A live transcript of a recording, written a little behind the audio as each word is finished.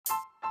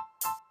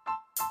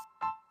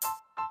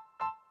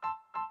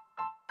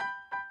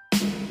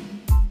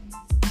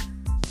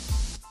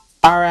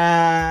All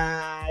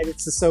right,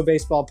 it's the So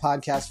Baseball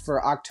podcast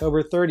for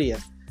October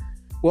 30th.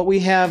 What we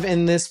have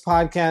in this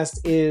podcast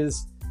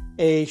is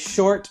a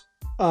short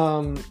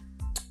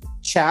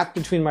chat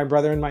between my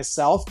brother and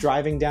myself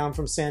driving down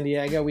from San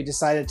Diego. We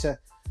decided to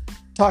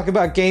talk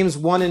about games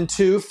 1 and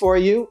 2 for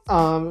you,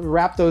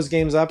 wrap those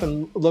games up,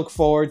 and look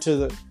forward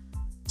to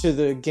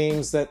the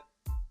games that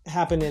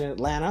happen in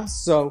Atlanta.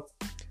 So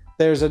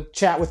there's a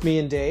chat with me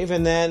and Dave,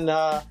 and then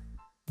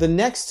the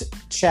next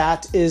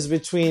chat is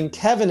between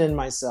Kevin and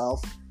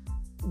myself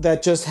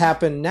that just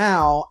happened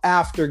now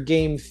after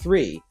Game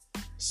 3.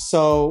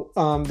 So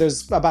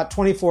there's about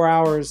 24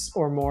 hours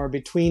or more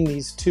between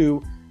these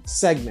two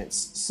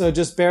segments. So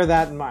just bear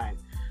that in mind.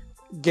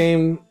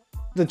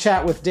 The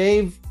chat with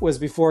Dave was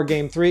before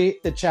Game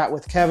 3. The chat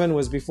with Kevin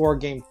was before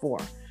Game 4.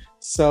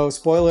 So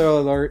spoiler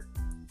alert,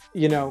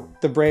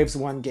 the Braves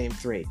won Game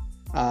 3.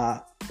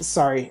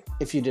 Sorry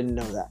if you didn't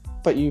know that,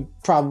 but you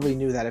probably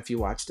knew that if you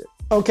watched it.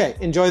 Okay,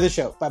 enjoy the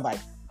show. Bye-bye.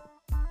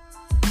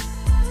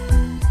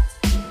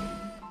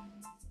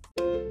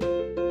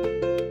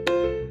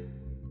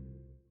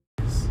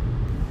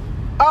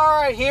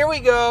 All right, here we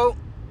go.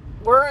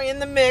 We're in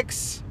the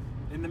mix.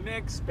 In the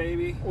mix,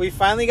 baby. We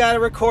finally got a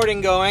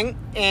recording going,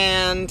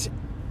 and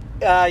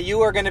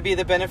you are going to be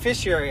the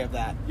beneficiary of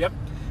that. Yep.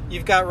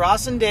 You've got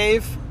Ross and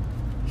Dave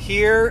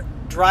here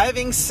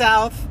driving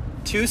south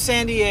to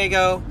San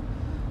Diego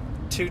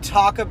to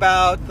talk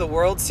about the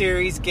World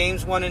Series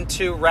Games 1 and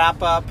 2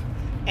 wrap-up,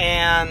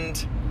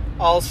 and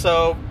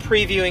also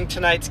previewing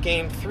tonight's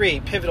Game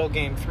 3, pivotal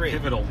Game 3.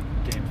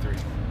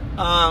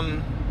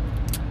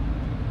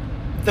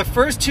 The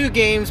first two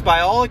games,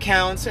 by all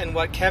accounts, and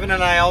what Kevin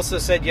and I also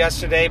said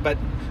yesterday, but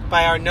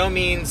by our no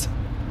means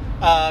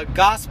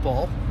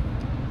gospel,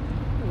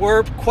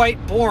 were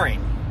quite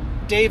boring.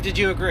 Dave, did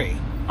you agree?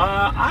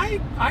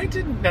 I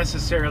didn't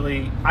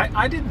necessarily...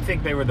 I didn't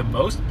think they were the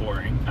most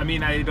boring. I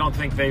mean, I don't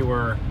think they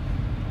were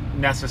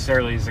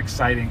necessarily as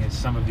exciting as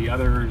some of the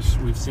others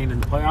we've seen in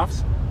the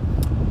playoffs.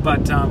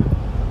 But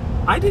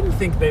I didn't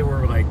think they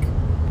were,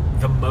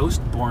 the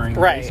most boring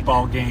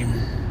baseball game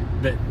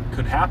that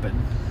could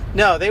happen.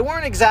 No, they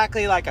weren't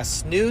exactly like a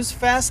snooze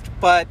fest,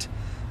 but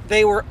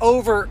they were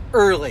over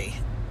early,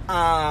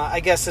 I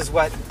guess is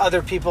what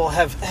other people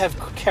have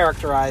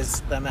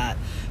characterized them at.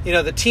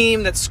 The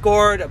team that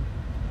scored a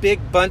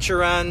big bunch of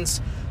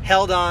runs,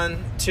 held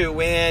on to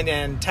win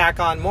and tack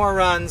on more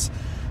runs.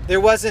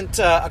 There wasn't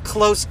a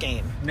close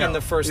game in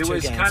the first two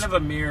games. It was kind of a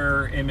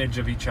mirror image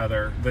of each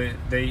other.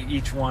 They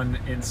each won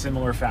in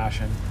similar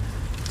fashion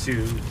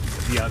to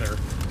the other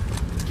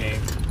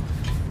game.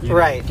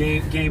 Right.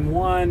 Game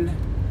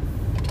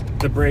 1,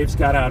 the Braves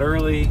got out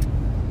early.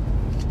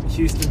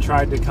 Houston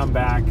tried to come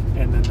back,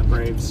 and then the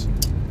Braves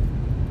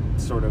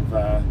sort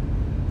of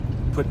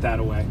put that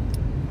away.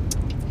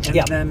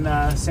 And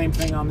then same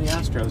thing on the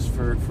Astros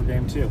for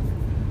Game 2.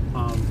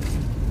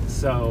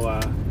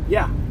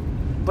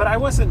 But I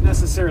wasn't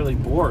necessarily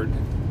bored.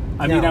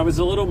 I mean, I was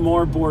a little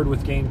more bored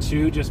with Game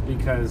 2 just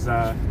because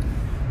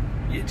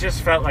it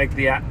just felt like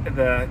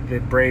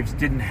the Braves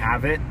didn't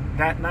have it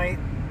that night.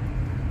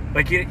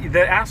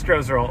 The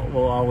Astros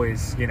will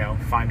always,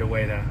 find a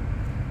way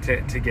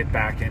to get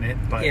back in it.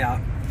 But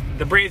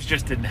the Braves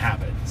just didn't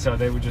have it. So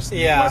they were just,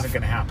 it wasn't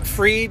going to happen.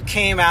 Fried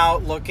came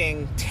out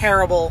looking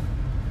terrible.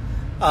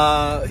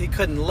 He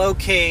couldn't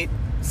locate.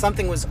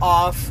 Something was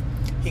off.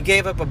 He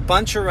gave up a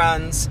bunch of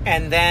runs,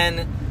 and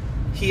then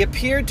he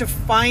appeared to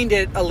find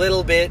it a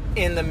little bit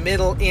in the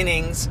middle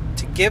innings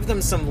to give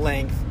them some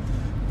length.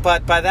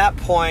 But by that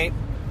point,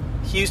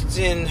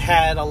 Houston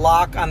had a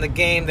lock on the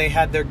game. They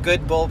had their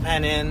good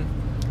bullpen in,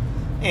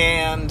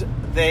 and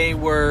they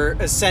were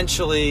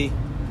essentially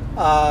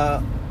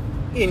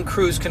in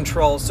cruise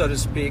control, so to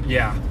speak.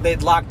 Yeah.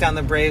 They'd locked down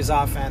the Braves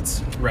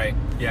offense. Right,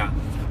 yeah.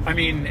 I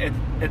mean,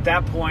 at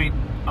that point,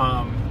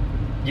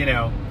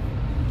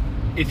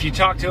 if you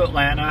talk to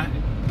Atlanta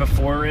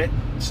before it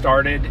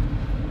started,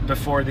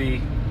 before the...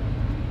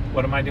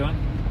 What am I doing?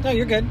 No,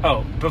 you're good.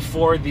 Oh,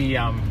 before the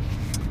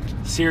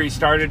series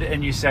started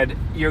and you said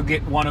you'll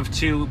get one of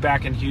two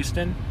back in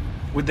Houston,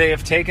 would they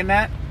have taken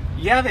that?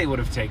 Yeah, they would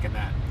have taken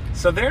that.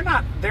 So they're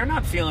not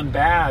feeling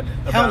bad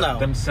about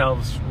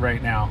themselves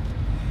right now.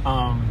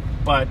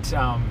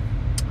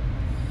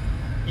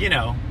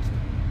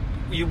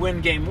 You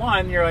win Game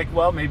 1, you're like,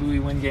 well, maybe we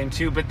win Game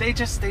 2, but they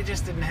just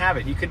didn't have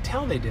it. You could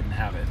tell they didn't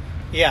have it.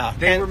 Yeah.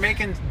 They were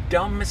making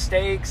dumb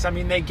mistakes. I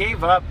mean, they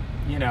gave up,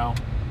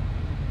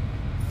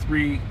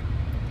 3...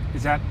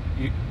 Is that...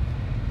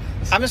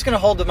 I'm just going to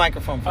hold the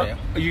microphone for you.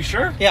 Are you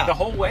sure? Yeah. The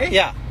whole way?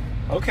 Yeah.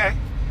 Okay.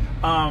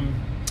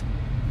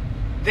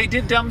 They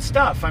did dumb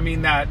stuff. I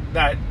mean, that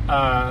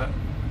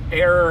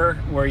error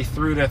where he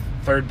threw to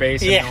third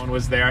base and no one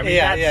was there. I mean,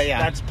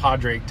 that's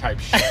Padre type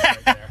shit right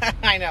there.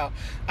 I know.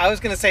 I was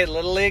going to say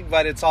Little League,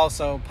 but it's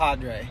also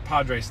Padre.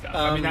 Padre stuff.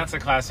 I mean, that's a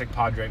classic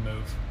Padre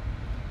move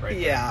right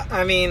there. Yeah.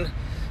 I mean,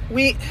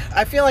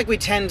 I feel like we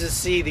tend to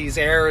see these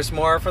errors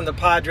more from the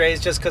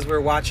Padres just because we're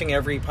watching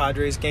every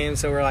Padres game.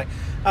 So we're like,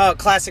 oh,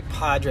 classic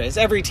Padres.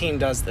 Every team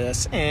does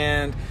this.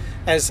 And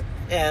as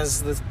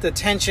as the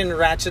tension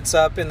ratchets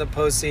up in the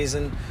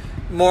postseason,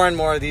 more and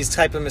more of these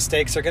type of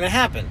mistakes are going to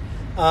happen.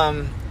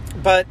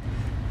 But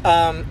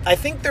I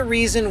think the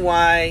reason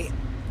why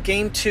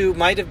Game 2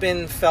 might have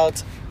been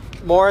felt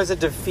more as a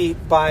defeat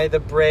by the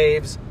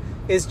Braves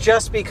is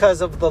just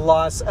because of the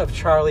loss of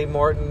Charlie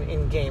Morton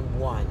in Game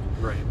 1.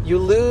 Right. You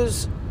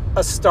lose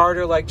a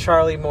starter like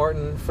Charlie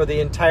Morton for the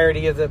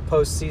entirety of the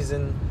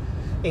postseason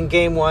in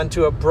Game 1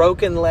 to a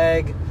broken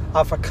leg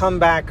off a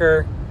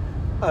comebacker,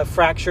 a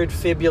fractured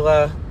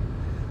fibula.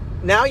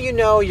 Now you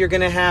know you're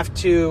going to have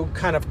to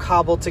kind of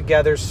cobble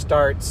together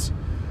starts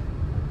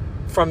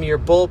from your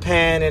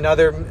bullpen and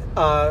other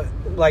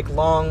like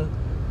long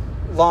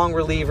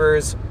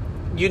relievers.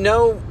 You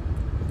know,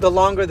 the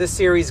longer the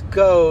series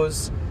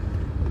goes,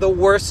 the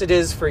worse it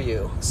is for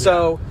you.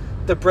 So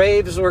the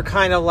Braves were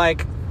kind of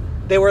like,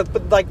 they were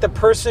like the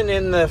person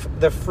in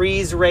the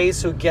freeze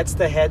race who gets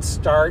the head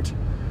start,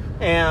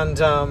 and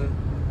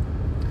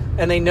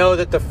they know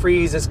that the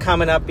freeze is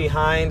coming up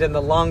behind, and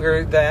the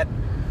longer that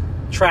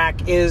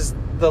track is,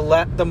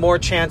 the more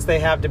chance they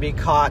have to be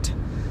caught.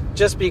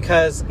 Just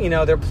because, you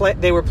know,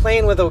 they were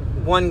playing with a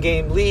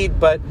 1-game lead,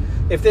 but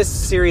if this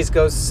series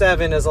goes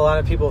 7, as a lot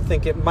of people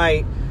think it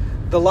might,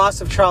 the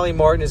loss of Charlie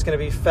Morton is going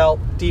to be felt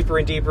deeper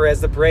and deeper as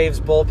the Braves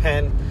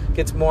bullpen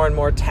gets more and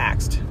more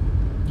taxed.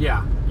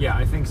 Yeah,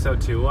 I think so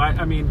too.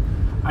 I mean,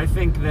 I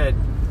think that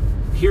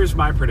here's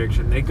my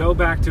prediction. They go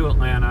back to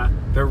Atlanta.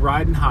 They're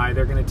riding high.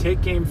 They're going to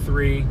take Game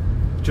 3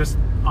 just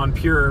on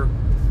pure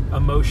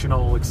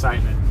emotional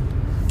excitement.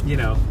 You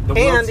know, the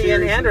World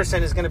Series. And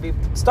Anderson is going to be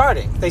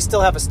starting. They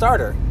still have a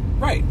starter.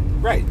 Right.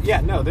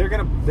 Yeah, no, they're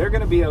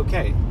gonna be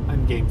okay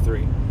in Game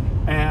 3,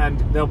 and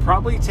they'll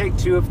probably take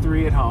 2 of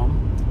 3 at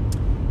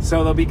home.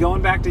 So they'll be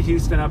going back to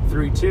Houston up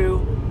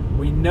 3-2.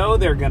 We know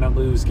they're gonna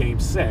lose Game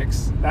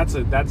 6. That's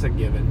a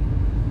given.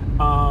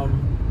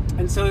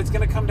 And so it's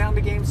gonna come down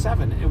to Game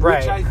 7,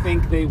 which I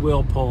think they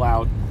will pull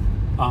out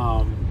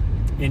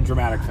in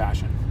dramatic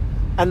fashion.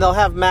 And they'll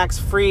have Max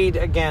Fried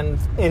again,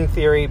 in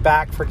theory,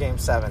 back for Game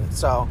 7.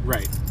 So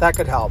that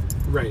could help.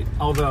 Right.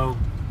 Although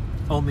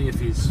only if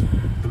he's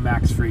the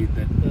Max Fried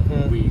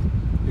that we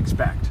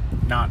expect,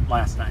 not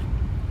last night.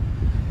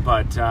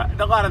 But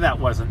a lot of that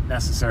wasn't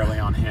necessarily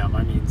on him.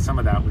 I mean, some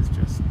of that was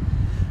just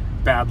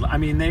bad. I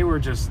mean, they were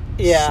just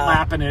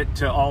slapping it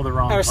to all the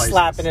wrong places.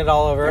 Slapping it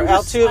all over.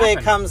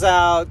 Altuve comes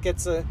out,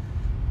 gets a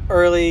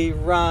early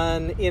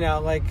run.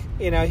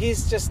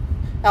 He's just...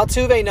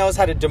 Altuve knows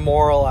how to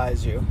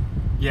demoralize you.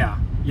 Yeah.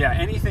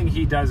 Anything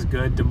he does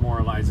good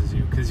demoralizes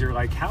you, because you're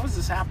like, how is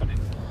this happening?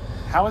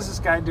 How is this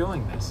guy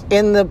doing this?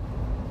 In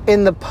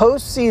the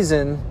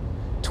postseason,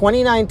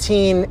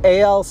 2019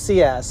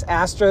 ALCS,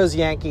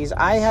 Astros-Yankees,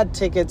 I had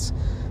tickets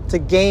to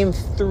Game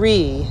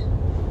 3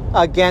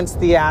 against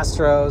the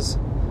Astros.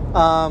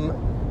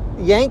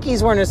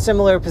 Yankees were in a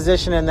similar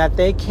position in that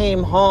they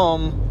came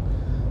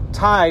home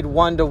tied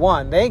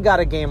 1-1. They got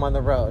a game on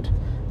the road.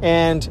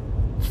 And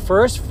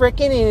first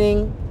frickin'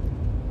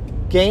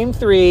 inning, Game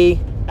 3,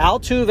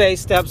 Altuve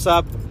steps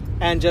up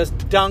and just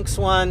dunks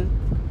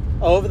one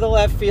over the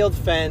left field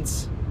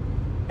fence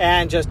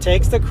and just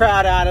takes the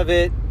crowd out of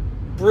it.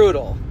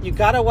 Brutal. You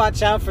got to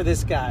watch out for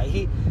this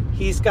guy.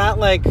 He's got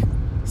like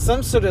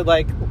some sort of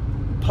like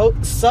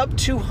sub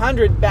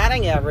 200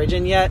 batting average,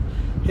 and yet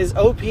his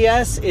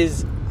OPS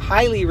is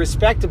highly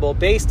respectable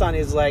based on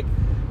his like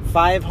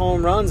 5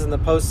 home runs in the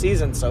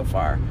postseason so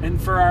far.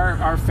 And for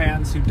our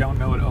fans who don't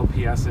know what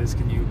OPS is,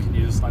 can you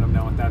just let them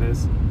know what that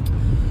is?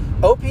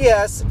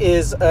 OPS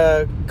is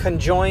a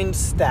conjoined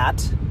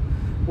stat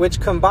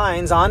which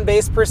combines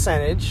on-base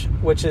percentage,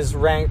 which is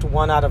ranked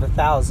 1 out of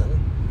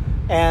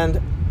 1,000, and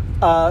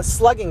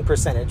slugging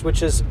percentage,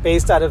 which is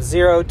based out of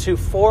 0 to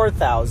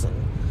 4,000.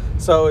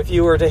 So if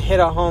you were to hit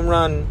a home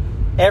run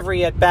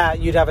every at-bat,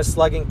 you'd have a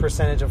slugging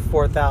percentage of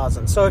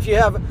 4,000. So if you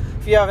have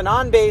an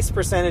on-base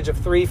percentage of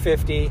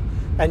 350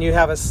 and you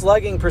have a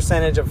slugging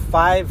percentage of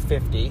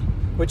 550,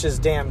 which is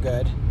damn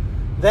good,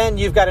 then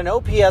you've got an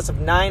OPS of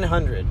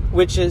 900,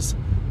 which is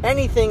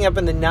anything up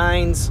in the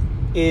 9s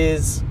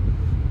is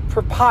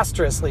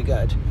preposterously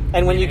good.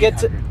 And when you get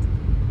to...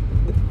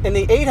 And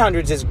the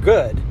 800s is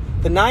good.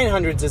 The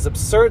 900s is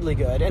absurdly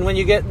good. And when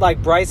you get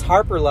like Bryce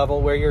Harper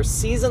level, where your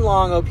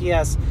season-long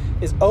OPS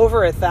is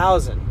over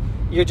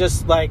 1,000, you're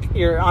just like,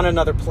 you're on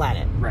another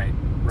planet. Right.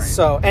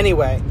 So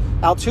anyway,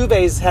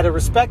 Altuve's had a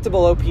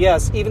respectable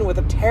OPS, even with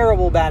a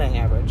terrible batting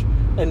average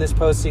in this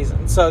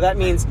postseason. So that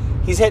means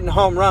he's hitting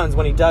home runs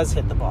when he does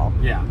hit the ball.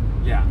 Yeah.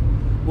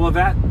 Well,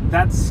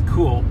 that's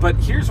cool. But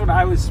here's what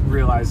I was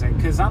realizing,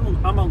 because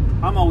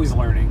I'm always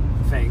learning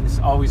things,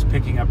 always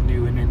picking up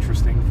new and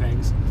interesting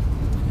things.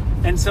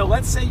 And so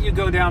let's say you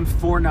go down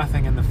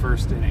 4-0 in the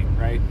first inning,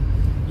 right?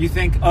 You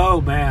think, oh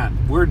man,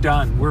 we're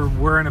done.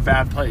 We're in a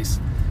bad place.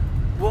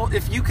 Well,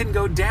 if you can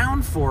go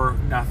down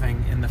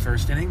 4-0 in the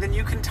first inning, then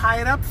you can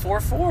tie it up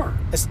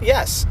 4-4.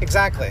 Yes,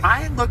 exactly.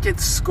 I look at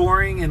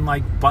scoring in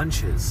like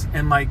bunches,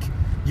 and like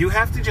you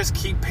have to just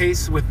keep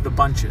pace with the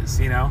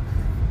bunches, you know?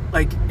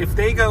 Like if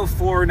they go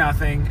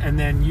 4-0 and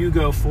then you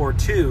go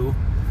 4-2,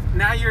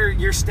 now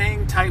you're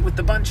staying tight with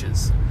the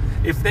bunches.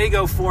 If they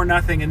go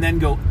 4-0 and then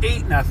go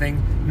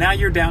 8-0, now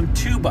you're down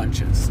 2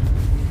 bunches.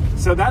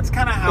 So that's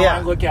kind of how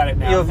I look at it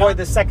now. You avoid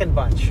the second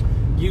bunch.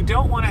 You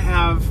don't want to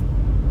have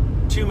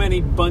too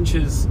many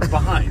bunches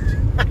behind,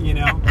 you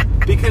know,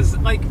 because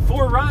like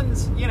 4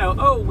 runs, you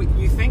know,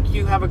 you think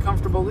you have a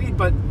comfortable lead,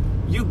 but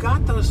you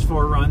got those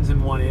 4 runs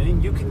in 1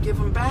 inning. You can give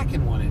them back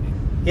in 1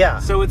 inning. Yeah.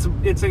 So it's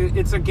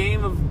a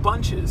game of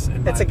bunches.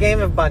 It's a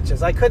game of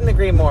bunches. I couldn't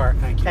agree more.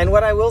 Thank you. And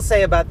what I will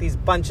say about these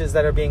bunches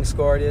that are being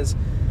scored is,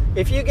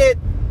 if you get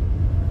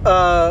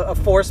a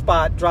 4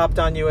 spot dropped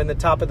on you in the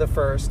top of the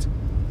first,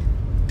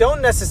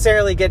 don't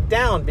necessarily get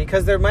down,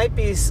 because there might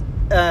be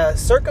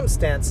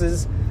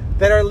circumstances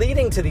that are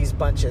leading to these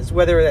bunches,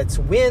 whether it's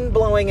wind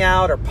blowing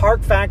out or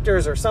park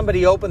factors or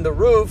somebody opened the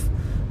roof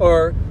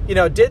or, you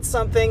know, did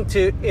something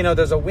to, you know,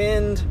 there's a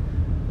wind,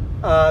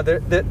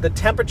 the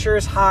temperature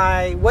is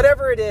high,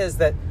 whatever it is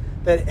that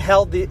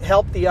helped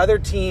the other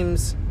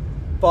team's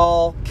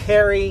ball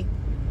carry,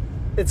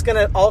 it's going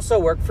to also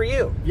work for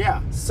you.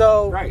 Yeah.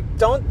 So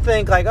don't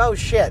think like, oh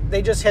shit,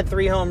 they just hit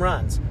 3 home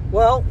runs.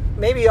 Well,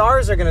 maybe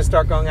ours are going to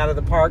start going out of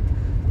the park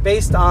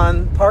based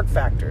on park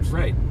factors.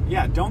 Right.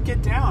 Yeah, don't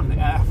get down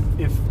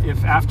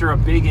if after a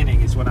big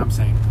inning is what I'm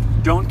saying.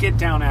 Don't get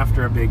down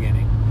after a big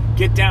inning.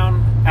 Get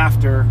down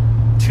after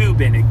 2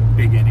 big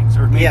innings,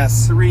 or maybe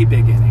 3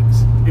 big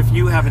innings, if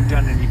you haven't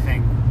done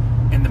anything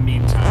in the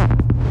meantime.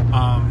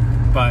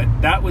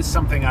 But that was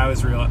something I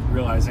was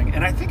realizing,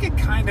 and I think it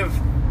kind of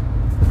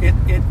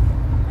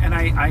and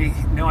I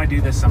know I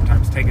do this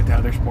sometimes, take it to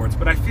other sports,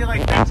 but I feel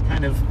like that's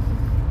kind of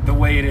the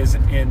way it is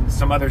in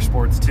some other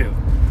sports too.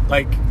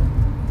 Like,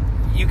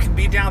 you can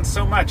be down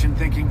so much and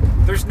thinking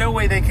there's no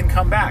way they can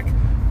come back.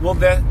 Well,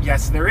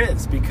 yes, there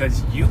is,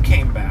 because you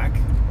came back.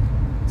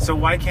 So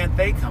why can't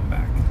they come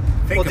back?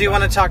 Well, do you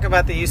want to talk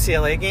about the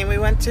UCLA game we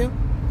went to?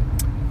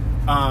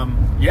 Yeah.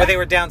 Where they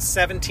were down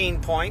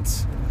 17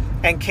 points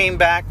and came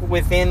back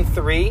within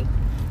 3.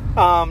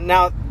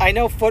 Now, I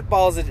know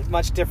football is a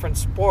much different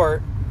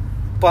sport,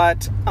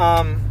 but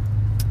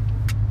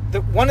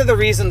one of the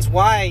reasons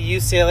why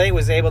UCLA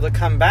was able to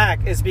come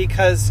back is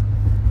because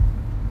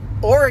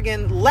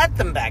Oregon let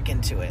them back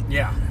into it.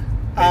 Yeah.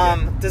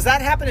 Does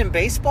that happen in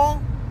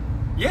baseball?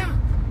 Yeah,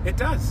 it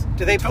does.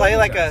 Do they play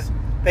like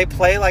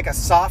a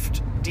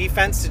soft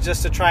defense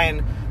to try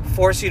and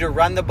force you to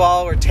run the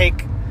ball or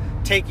take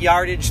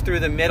yardage through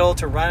the middle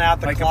to run out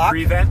the clock?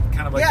 Like a prevent?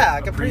 Kind of like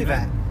like a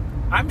prevent.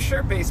 I'm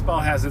sure baseball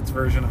has its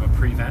version of a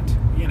prevent,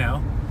 you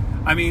know.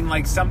 I mean,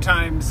 like,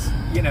 sometimes,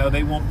 you know,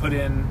 they won't put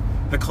in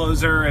the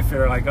closer if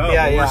they're like,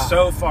 we're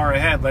so far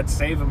ahead, let's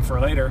save him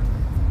for later.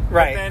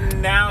 Right. But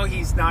then now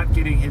he's not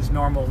getting his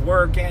normal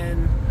work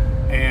in,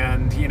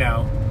 and, you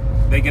know,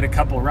 they get a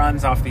couple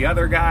runs off the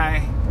other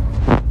guy.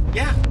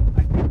 Yeah,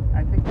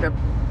 I think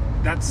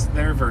that's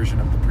their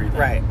version of the prevent.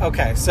 Right,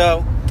 okay,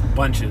 so...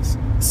 Bunches.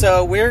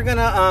 So we're going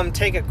to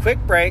take a quick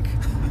break.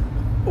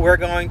 We're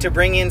going to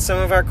bring in some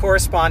of our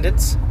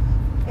correspondents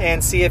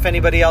and see if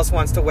anybody else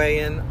wants to weigh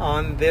in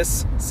on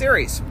this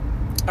series.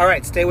 All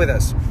right, stay with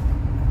us.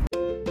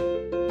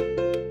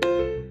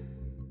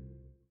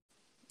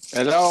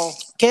 Hello.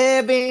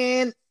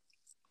 Kevin.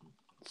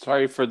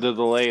 Sorry for the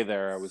delay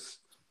there. I was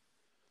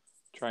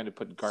trying to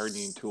put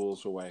gardening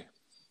tools away.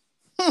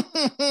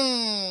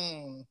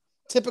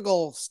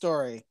 Typical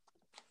story.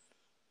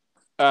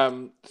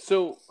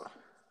 So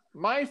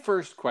my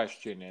first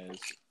question is,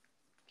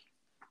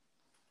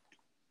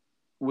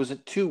 was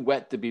it too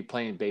wet to be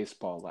playing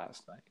baseball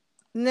last night?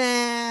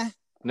 Nah.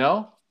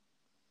 No?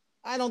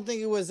 I don't think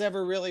it was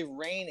ever really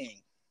raining.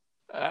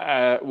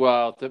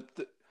 Well,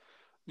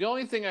 the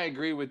only thing I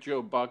agree with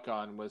Joe Buck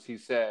on was he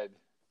said,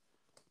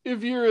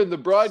 if you're in the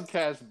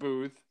broadcast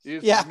booth,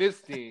 it's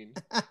misting.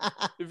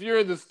 If you're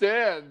in the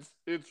stands,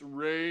 it's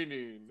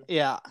raining.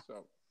 Yeah.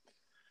 So.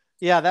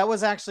 Yeah, that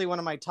was actually one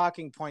of my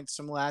talking points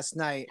from last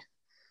night.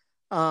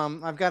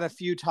 I've got a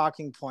few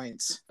talking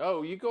points.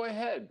 Oh, you go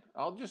ahead.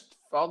 I'll just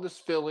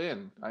fill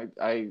in.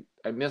 I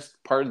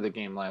missed part of the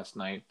game last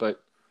night,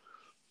 but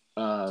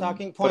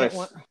talking point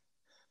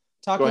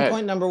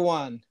number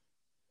 1.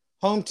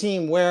 Home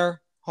team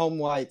wear home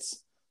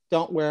whites.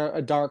 Don't wear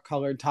a dark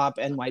colored top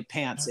and white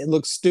pants. It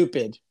looks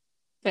stupid.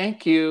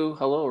 Thank you.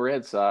 Hello,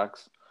 Red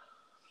Sox.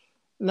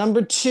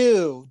 Number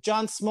 2,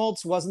 John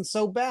Smoltz wasn't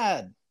so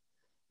bad.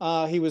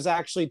 He was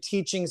actually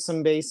teaching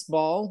some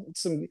baseball,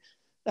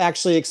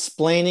 actually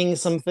explaining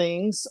some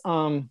things.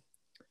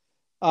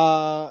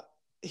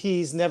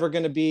 He's never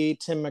going to be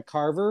Tim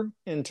McCarver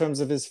in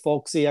terms of his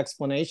folksy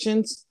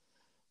explanations,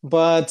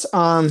 but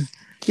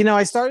you know,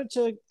 I started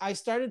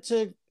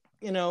to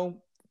you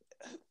know,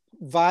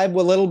 vibe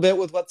a little bit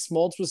with what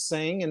Smoltz was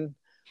saying, and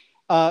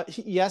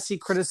yes, he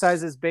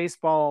criticizes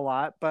baseball a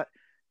lot, but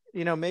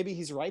you know, maybe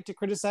he's right to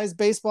criticize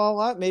baseball a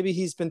lot. Maybe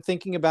he's been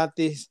thinking about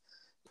these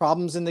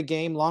problems in the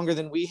game longer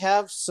than we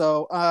have.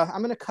 So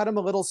I'm going to cut him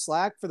a little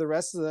slack for the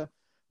rest of the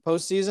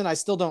postseason. I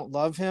still don't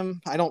love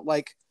him. I don't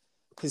like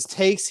his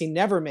takes. He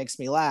never makes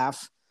me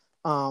laugh.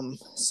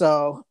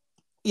 So,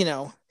 you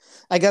know,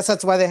 I guess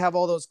that's why they have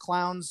all those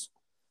clowns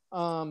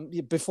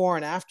before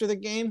and after the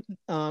game,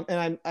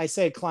 and I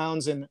say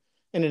clowns in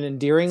an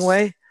endearing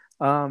way.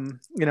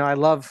 I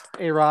love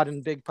A-Rod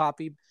and Big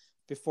Papi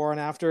before and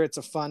after. It's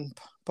a fun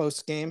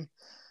post game.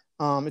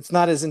 It's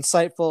not as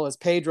insightful as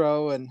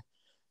Pedro and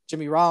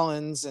Jimmy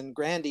Rollins and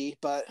Grandy,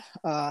 but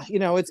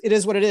it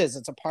is what it is.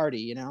 It's a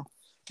party,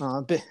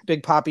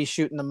 Big Papi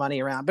shooting the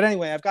money around. But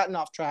anyway, I've gotten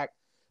off track.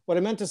 What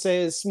I meant to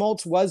say is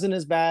Smoltz wasn't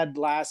as bad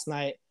last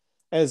night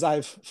as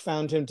I've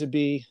found him to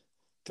be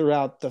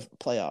throughout the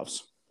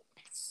playoffs.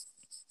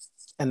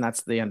 And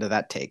that's the end of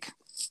that take.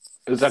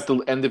 Is that the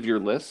end of your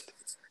list?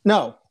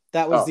 No,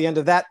 that was the end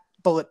of that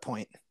bullet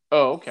point.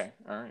 Oh, okay.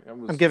 All right.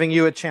 I'm giving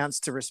you a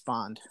chance to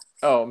respond.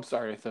 Oh, I'm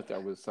sorry. I thought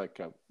that was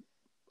like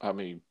how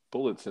many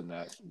bullets in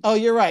that? Oh,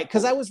 you're right.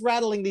 Because I was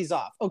rattling these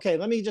off. Okay,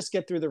 let me just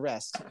get through the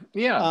rest.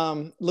 Yeah.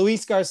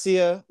 Luis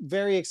Garcia,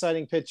 very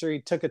exciting pitcher. He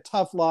took a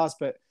tough loss,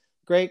 but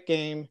great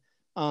game.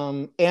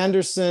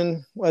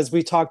 Anderson, as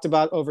we talked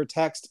about over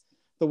text,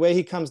 the way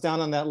he comes down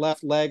on that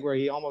left leg where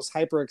he almost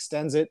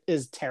hyperextends it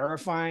is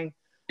terrifying.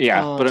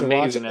 Yeah, but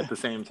amazing at the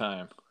same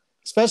time.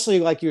 Especially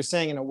like you were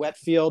saying in a wet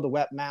field, a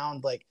wet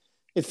mound, like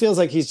it feels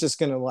like he's just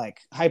going to like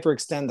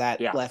hyperextend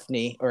that left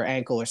knee or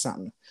ankle or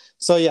something.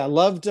 So yeah,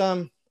 loved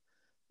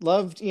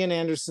Ian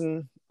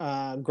Anderson.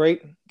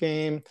 Great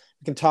game.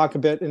 We can talk a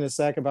bit in a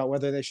sec about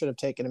whether they should have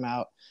taken him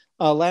out.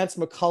 Lance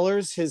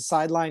McCullers, his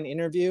sideline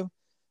interview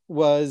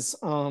was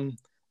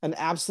an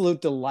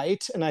absolute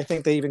delight. And I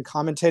think they even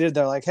commentated,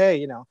 they're like,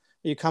 hey, are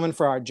you coming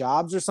for our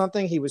jobs or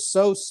something? He was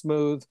so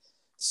smooth,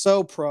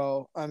 so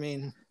pro. I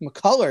mean,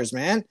 McCullers,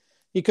 man,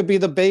 he could be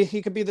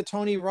the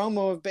Tony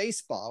Romo of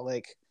baseball.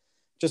 Like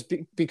just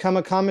become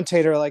a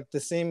commentator like the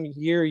same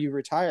year you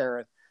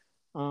retire.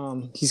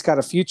 He's got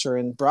a future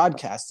in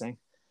broadcasting.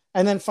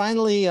 And then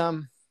finally,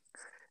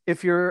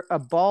 if you're a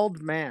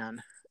bald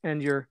man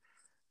and you're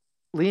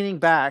leaning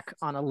back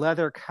on a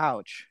leather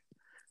couch,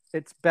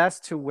 it's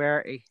best to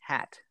wear a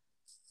hat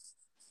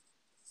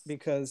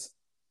because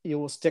you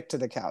will stick to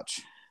the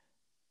couch.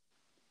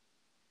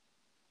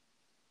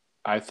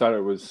 I thought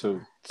it was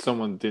so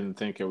someone didn't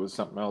think it was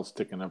something else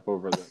sticking up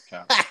over the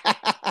couch.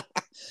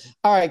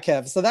 All right,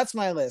 Kev. So that's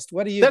my list.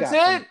 What do you got?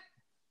 That's it.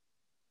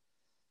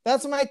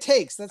 That's my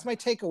takes. That's my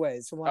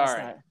takeaways from last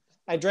night.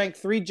 I drank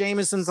 3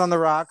 Jamesons on the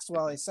rocks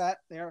while I sat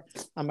there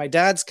on my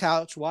dad's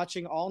couch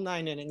watching all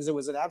 9 innings. It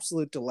was an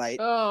absolute delight.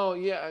 Oh,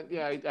 yeah.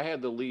 I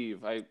had to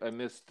leave. I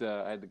missed.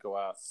 I had to go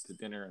out to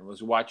dinner and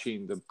was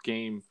watching the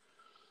game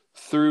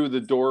through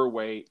the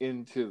doorway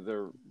into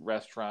the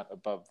restaurant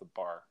above the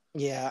bar.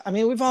 Yeah. I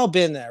mean, we've all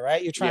been there,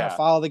 right? You're trying to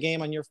follow the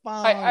game on your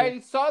phone. I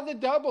saw the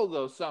double,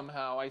 though,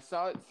 somehow. I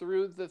saw it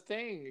through the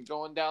thing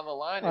going down the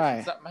line.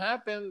 If something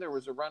happened, there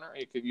was a runner.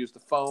 You could use the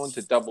phone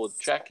to double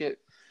check it.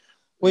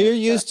 Well, you're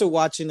used to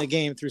watching the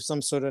game through some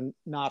sort of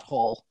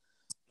knothole.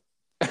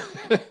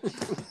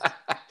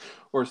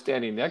 Or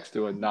standing next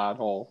to a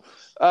knothole.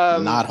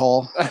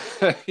 Knothole.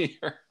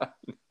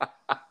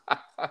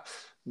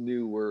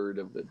 New word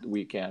of the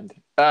weekend.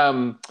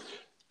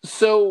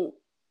 So,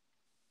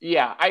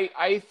 yeah,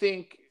 I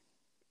think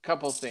a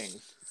couple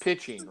things.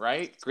 Pitching,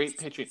 right? Great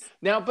pitching.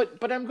 Now,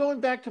 but I'm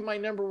going back to my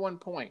number one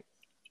point.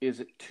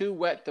 Is it too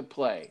wet to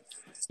play?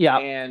 Yeah.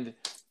 And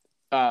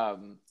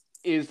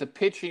was the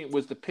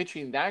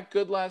pitching that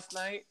good last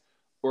night,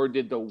 or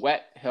did the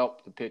wet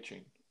help the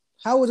pitching?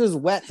 How does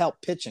wet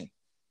help pitching?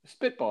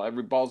 Spitball.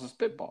 Every ball's a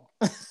spitball.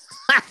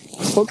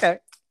 Okay.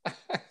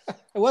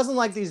 It wasn't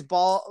like these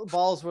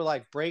balls were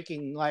like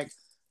breaking like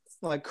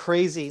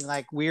crazy,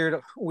 like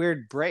weird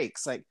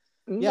breaks. Like,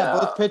 yeah,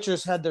 both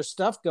pitchers had their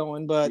stuff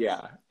going, but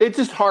yeah, it's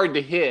just hard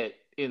to hit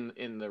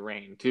in the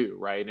rain too,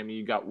 right? I mean,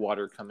 you got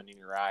water coming in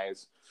your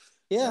eyes.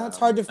 Yeah, it's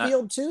hard to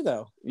field too,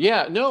 though.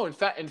 Yeah, no. In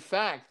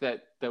fact,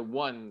 that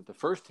the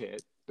first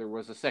hit, there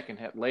was a second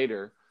hit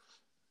later,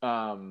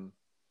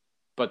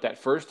 but that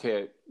first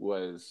hit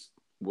was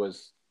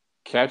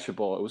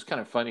catchable. It was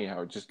kind of funny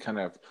how it just kind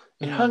of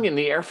hung in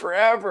the air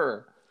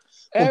forever.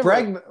 Well,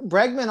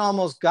 Bregman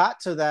almost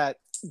got to that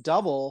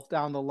double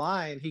down the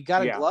line. He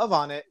got a glove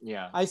on it.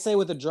 Yeah, I say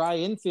with a dry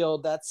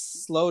infield,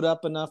 that's slowed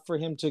up enough for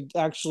him to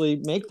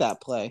actually make that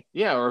play.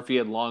 Yeah, or if he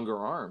had longer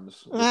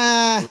arms,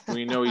 which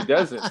we know he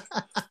doesn't.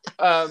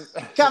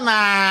 Come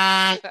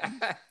on.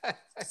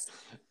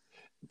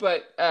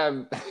 But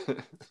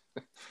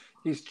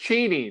he's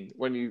cheating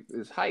when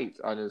his height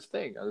on his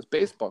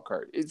baseball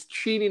card. It's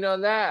cheating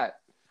on that.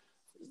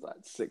 He's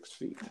not 6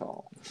 feet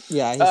tall.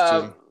 Yeah, he's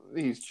cheating.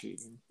 He's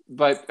cheating.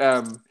 But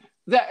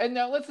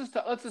now let's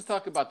just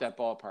talk about that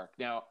ballpark.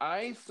 Now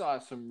I saw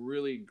some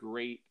really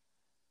great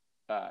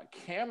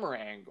camera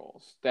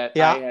angles that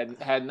I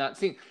had not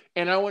seen,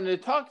 and I wanted to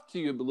talk to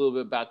you a little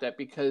bit about that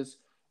because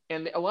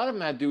a lot of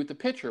them had to do with the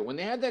pitcher. When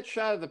they had that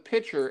shot of the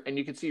pitcher and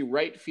you could see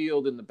right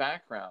field in the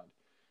background,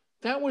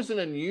 that was an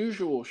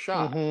unusual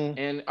shot. Mm-hmm.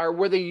 And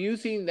were they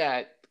using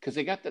that because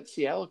they got that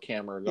Seattle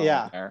camera going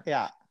there?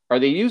 Yeah. Are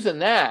they using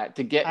that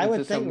to get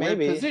into some weird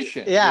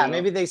position? Yeah,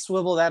 maybe they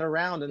swivel that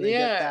around and they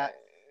get that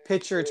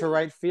pitcher to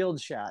right field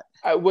shot.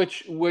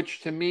 Which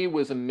to me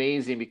was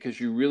amazing because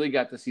you really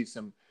got to see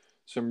some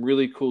some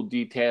really cool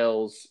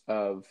details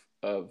of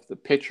the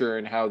pitcher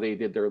and how they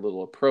did their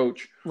little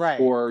approach, right?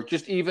 Or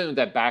just even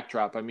that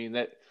backdrop. I mean,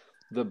 that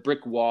the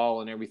brick wall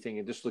and everything,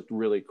 it just looked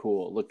really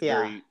cool. It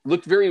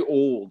looked very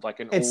old, like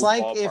it's old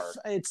like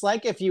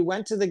ballpark. if you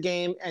went to the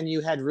game and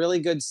you had really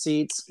good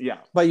seats, yeah,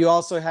 but you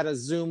also had a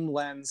zoom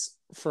lens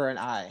for an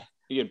eye.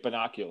 You had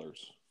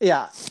binoculars.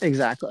 Yeah,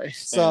 exactly.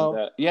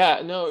 So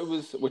and, it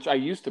was, which I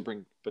used to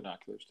bring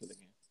binoculars to the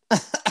game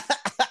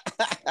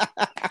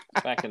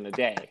back in the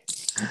day.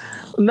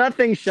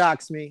 Nothing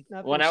shocks me.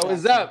 When I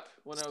was up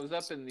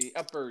in the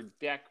upper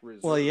deck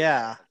reserve. Well,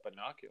 yeah,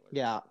 binoculars.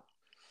 Yeah.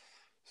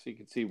 So you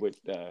could see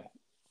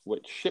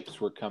what ships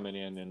were coming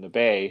in the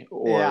bay,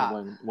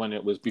 or when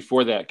it was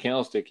before that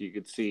candlestick, you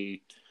could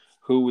see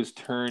who was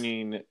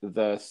turning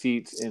the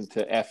seats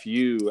into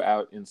FU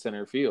out in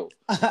center field.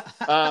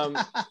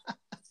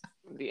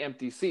 The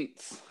empty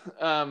seats.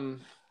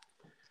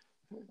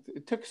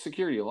 It took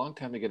security a long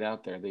time to get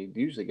out there. They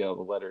usually get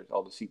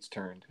all the seats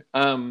turned.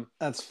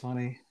 That's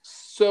funny.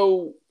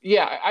 So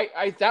yeah,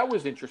 I that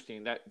was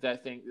interesting.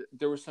 That thing.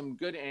 There were some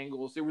good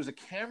angles. There was a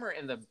camera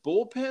in the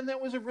bullpen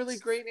that was a really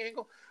great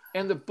angle,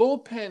 and the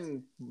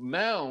bullpen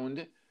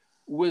mound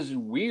was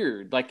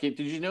weird. Like, did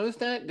you notice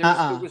that?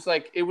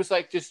 It was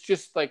like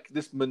just like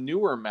this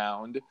manure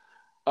mound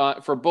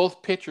for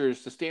both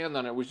pitchers to stand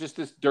on. It was just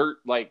this dirt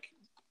like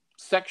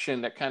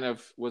section that kind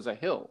of was a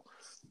hill.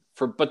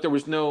 But there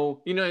was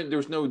no, there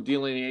was no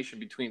delineation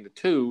between the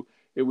two.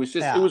 It was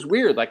just, It was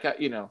weird. Like, I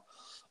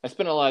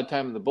spent a lot of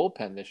time in the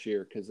bullpen this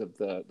year because of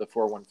the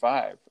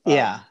 415.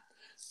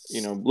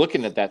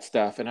 Looking at that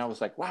stuff, and I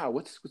was like, wow,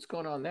 what's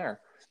going on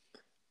there?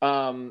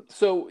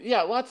 So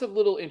yeah, lots of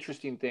little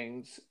interesting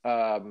things.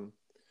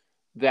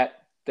 That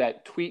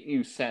tweet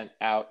you sent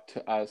out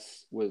to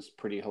us was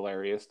pretty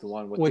hilarious. The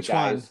one with Which the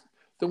guys.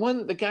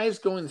 One? The guy's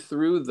going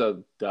through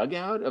the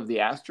dugout of the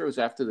Astros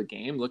after the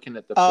game, looking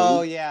at the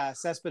food. Yeah,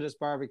 Cespedes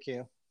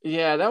barbecue.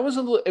 Yeah, that was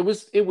a little. It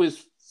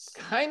was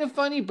kind of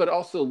funny, but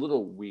also a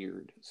little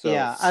weird. So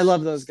yeah, I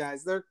love those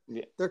guys. They're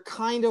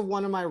kind of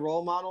one of my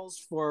role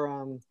models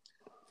for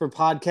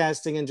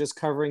podcasting and just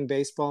covering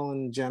baseball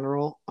in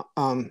general.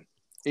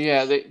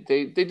 Yeah,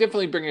 they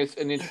definitely bring us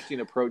an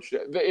interesting approach.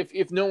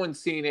 If no one's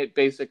seen it,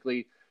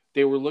 basically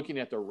they were looking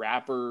at the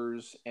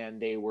wrappers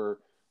and they were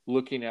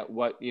looking at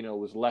what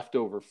was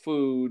leftover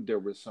food. There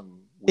was some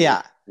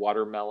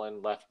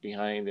watermelon left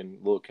behind in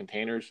little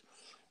containers,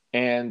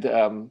 and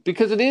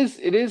because it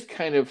is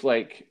kind of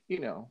like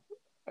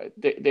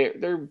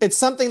they're it's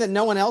something that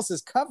no one else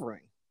is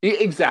covering.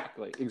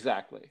 Exactly.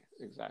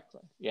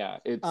 Yeah,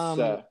 it's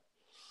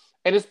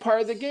and it's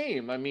part of the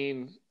game. I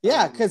mean,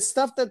 because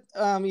stuff that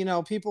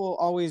people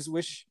always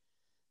wish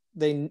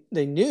they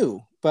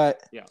knew,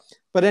 but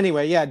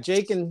anyway,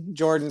 Jake and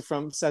Jordan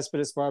from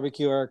Cespedes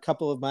Barbecue are a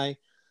couple of my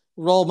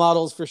role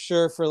models for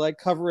sure for like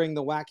covering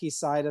the wacky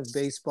side of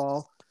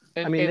baseball.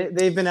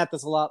 They've been at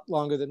this a lot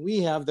longer than we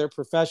have. They're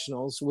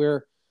professionals.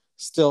 We're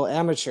still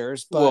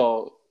amateurs.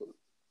 But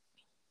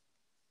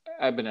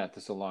I've been at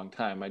this a long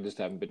time. I just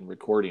haven't been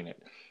recording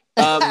it.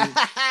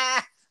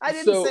 I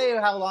didn't say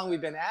how long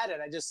we've been at it.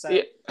 I just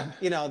said,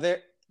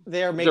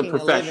 they're making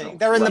a living.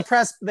 They're in the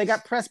press. They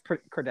got press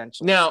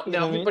credentials.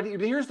 But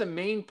here's the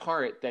main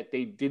part that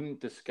they didn't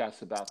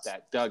discuss about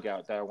that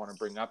dugout that I want to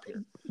bring up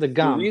here. The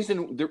gum.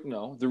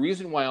 The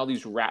reason why all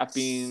these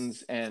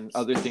wrappings and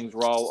other things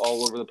were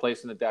all over the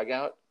place in the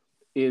dugout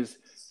is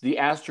the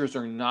Astros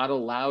are not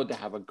allowed to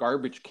have a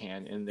garbage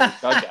can in their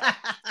dugout.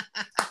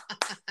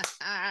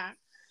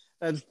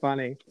 That's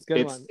funny.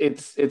 Good one.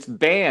 It's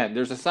banned.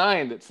 There's a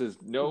sign that says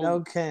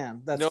no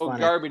can. That's no funny.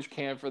 Garbage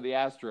can for the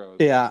Astros.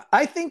 Yeah,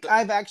 I think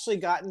I've actually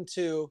gotten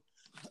to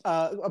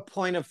a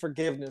point of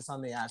forgiveness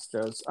on the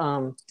Astros.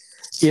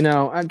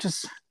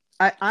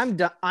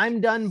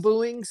 I'm done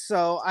booing,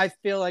 so I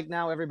feel like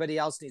now everybody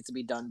else needs to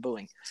be done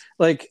booing.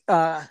 Like,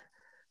 I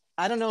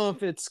don't know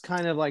if it's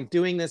kind of like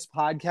doing this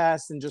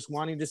podcast and just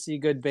wanting to see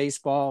good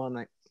baseball and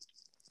like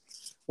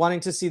wanting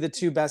to see the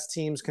two best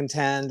teams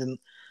contend, and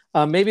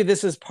maybe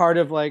this is part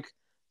of like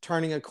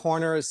turning a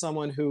corner as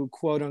someone who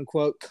quote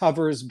unquote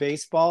covers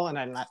baseball. And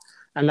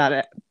I'm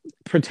not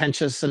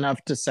pretentious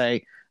enough to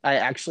say I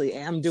actually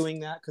am doing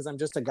that because I'm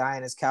just a guy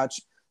on his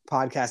couch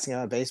podcasting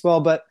about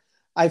baseball. But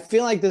I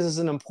feel like this is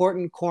an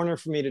important corner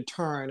for me to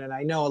turn. And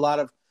I know a lot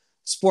of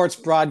sports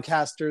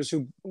broadcasters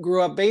who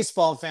grew up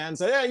baseball fans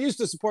say, I used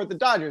to support the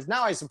Dodgers.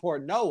 Now I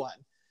support no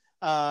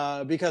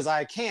one because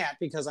I can't,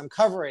 because I'm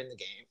covering the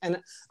game. And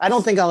I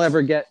don't think I'll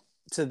ever get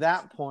to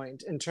that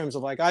point in terms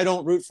of like, I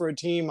don't root for a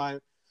team. I'm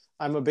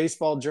a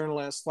baseball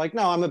journalist. Like,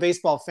 no, I'm a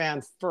baseball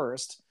fan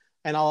first,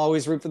 and I'll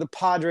always root for the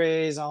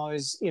Padres. I'll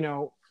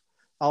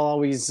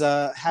always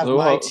have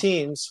my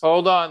teams.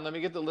 Hold on. Let me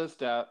get the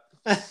list out.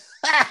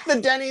 The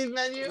Denny's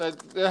menu.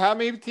 How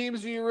many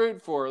teams do you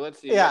root for? Let's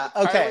see. Yeah.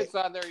 Okay. Pirates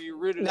on there. You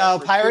rooted. No,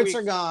 Pirates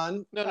are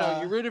gone.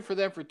 No. You rooted for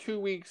them for 2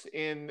 weeks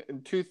in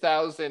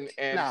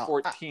 2014.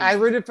 No, I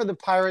rooted for the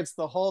Pirates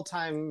the whole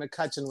time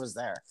McCutchen was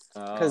there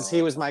because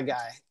he was my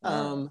guy.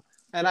 And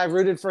I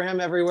rooted for him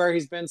everywhere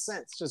he's been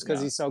since, just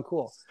because he's so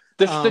cool.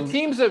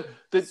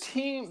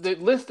 The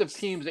list of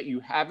teams that you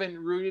haven't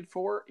rooted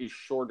for is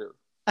shorter.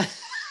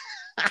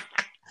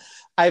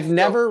 I've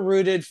never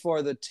rooted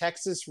for the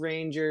Texas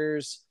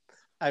Rangers.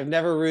 I've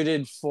never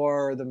rooted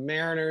for the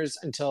Mariners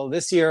until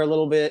this year a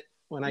little bit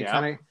when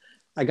I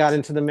got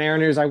into the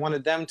Mariners. I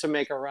wanted them to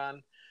make a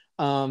run.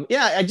 I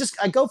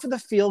go for the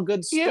feel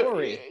good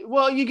story. Yeah,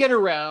 well, you get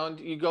around,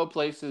 you go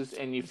places,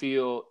 and you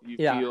feel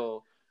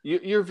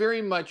you're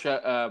very much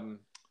a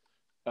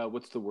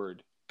what's the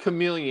word?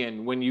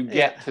 Chameleon when you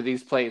get to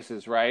these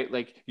places, right?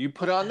 Like you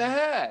put on the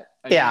hat.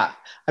 I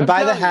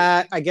buy the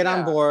hat. I get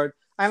on board.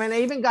 I mean,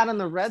 I even got on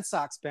the Red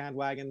Sox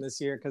bandwagon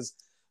this year because,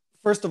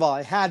 first of all,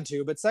 I had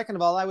to, but second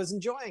of all, I was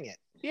enjoying it.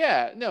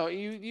 Yeah, no,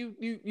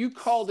 you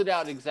called it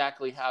out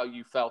exactly how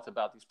you felt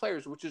about these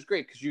players, which is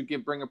great because you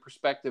bring a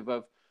perspective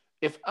of,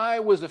 if I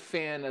was a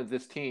fan of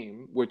this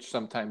team, which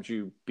sometimes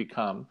you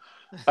become,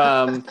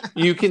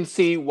 you can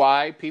see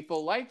why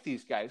people like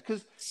these guys.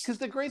 Because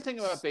the great thing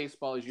about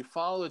baseball is you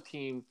follow a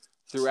team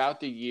throughout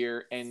the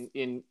year, and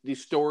in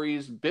these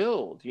stories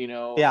build.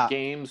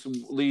 Games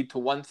lead to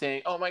one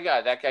thing. Oh my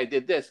God, that guy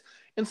did this,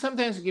 and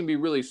sometimes it can be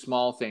really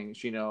small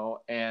things,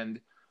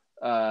 and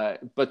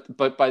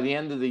but by the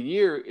end of the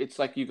year, it's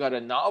like you got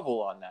a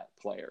novel on that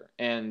player,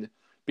 and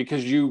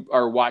because you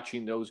are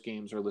watching those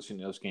games or listening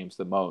to those games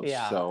the most.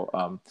 Yeah.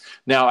 So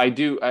now I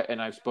do,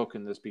 and I've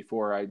spoken this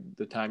before.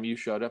 The time you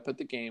showed up at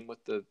the game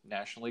with the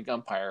National League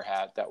umpire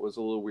hat, that was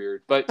a little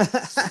weird. But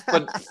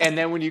and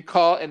then when you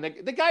call, and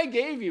the guy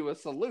gave you a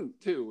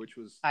salute too, which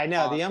was awesome.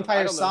 The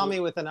umpire saw me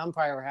with an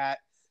umpire hat,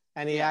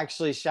 and he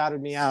actually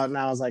shouted me out, and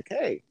I was like,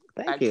 "Hey,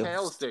 thank you."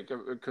 Candlestick,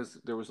 because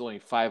there was only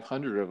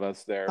 500 of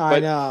us there. I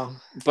know.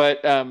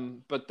 But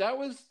that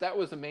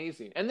was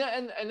amazing, and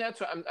that's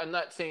what I'm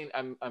not saying.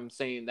 I'm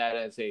saying that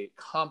as a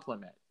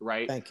compliment,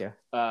 right? Thank you.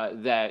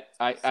 That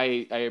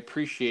I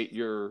appreciate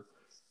your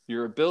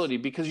ability,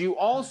 because you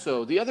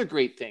also, the other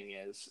great thing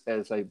is,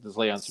 as I just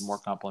lay on some more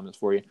compliments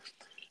for you,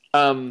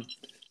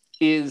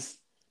 is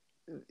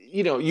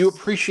you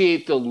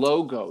appreciate the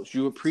logos,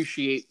 you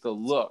appreciate the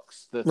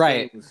looks, the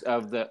things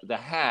of the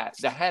hat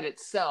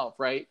itself,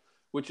 right?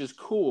 Which is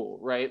cool,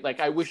 right? Like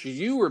I wish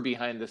you were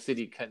behind the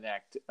City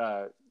Connect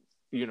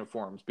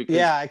uniforms, because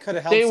I could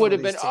have helped. They would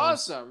have been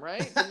awesome,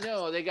 right? But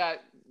no, they got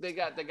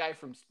the guy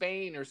from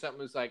Spain or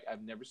something who's like,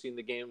 I've never seen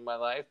the game in my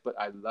life, but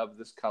I love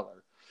this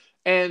color,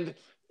 and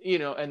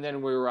and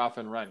then we were off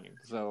and running.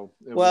 So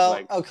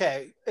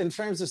okay. In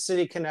terms of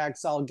City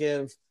Connects, I'll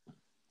give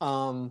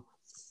the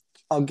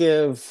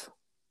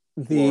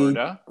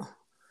Florida.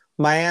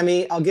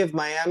 Miami. I'll give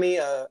Miami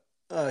a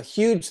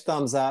huge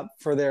thumbs up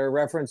for their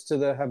reference to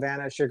the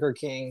Havana Sugar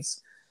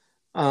Kings.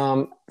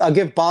 I'll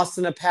give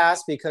Boston a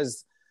pass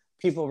because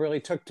people really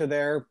took to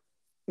their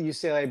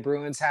UCLA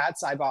Bruins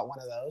hats. I bought one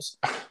of those.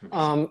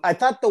 I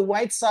thought the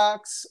White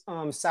Sox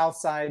South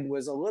Side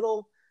was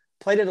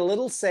played it a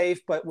little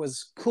safe, but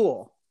was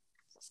cool.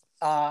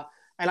 And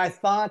I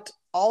thought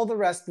all the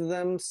rest of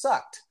them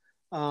sucked.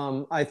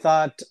 I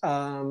thought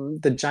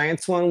the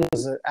Giants one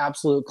was an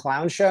absolute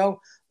clown show.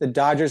 The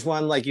Dodgers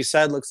one, like you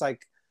said, looks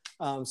like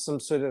some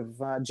sort of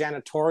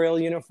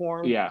janitorial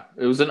uniform. Yeah,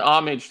 it was an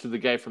homage to the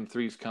guy from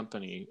Three's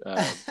Company.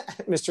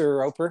 Mr.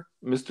 Roper?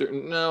 Mr.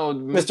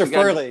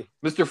 Furley.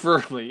 Mr.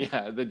 Furley,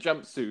 yeah, the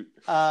jumpsuit.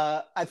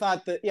 I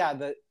thought that,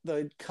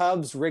 the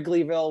Cubs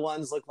Wrigleyville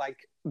ones look like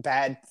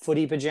bad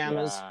footy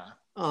pajamas.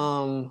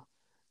 Yeah.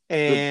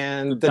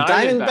 And the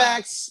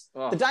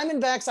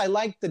Diamondbacks, I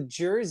liked the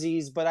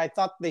jerseys, but I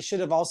thought they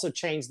should have also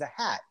changed the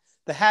hat.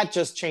 The hat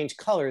just changed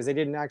colors. They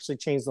didn't actually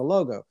change the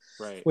logo,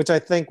 right? Which I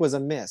think was a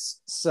miss.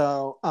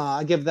 So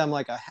I give them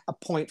like a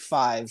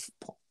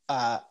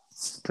 0.5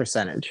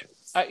 percentage.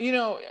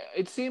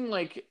 It seemed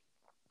like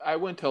I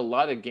went to a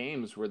lot of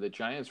games where the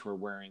Giants were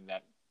wearing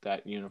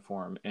that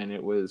uniform, and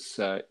it was.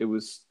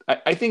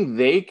 I think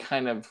they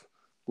kind of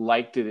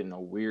liked it in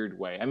a weird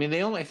way. I mean,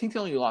 I think they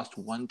only lost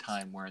one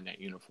time wearing that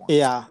uniform.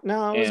 Yeah,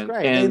 no, it was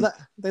great.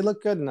 They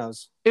look good in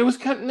those. It was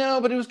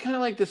but it was kind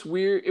of like this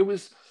weird.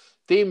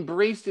 They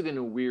embraced it in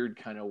a weird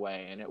kind of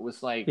way, and it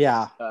was like,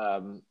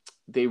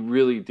 they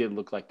really did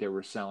look like they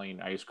were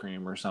selling ice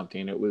cream or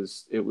something. It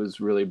was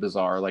really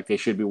bizarre. Like they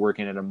should be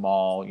working at a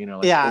mall,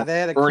 they had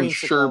a orange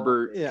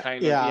sherbet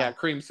kind of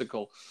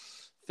creamsicle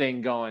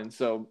thing going.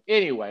 So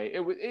anyway,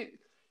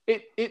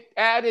 it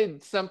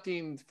added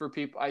something for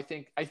people. I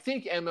think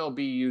MLB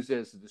used it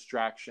as a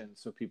distraction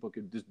so people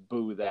could just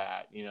boo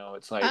that.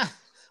 It's like,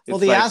 the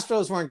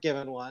Astros weren't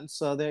given one,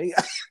 so they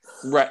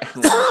right.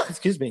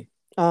 Excuse me.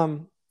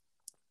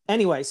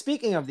 Anyway,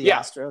 speaking of the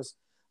Astros,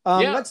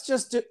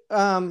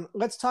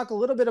 let's talk a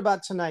little bit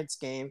about tonight's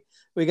game.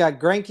 We got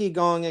Greinke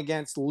going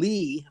against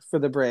Lee for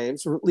the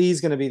Braves.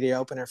 Lee's going to be the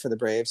opener for the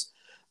Braves.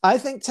 I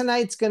think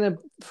tonight's going to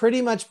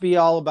pretty much be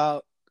all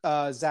about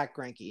Zach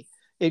Greinke.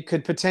 It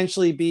could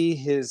potentially be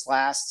his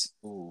last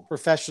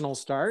professional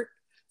start.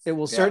 It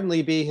will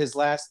certainly be his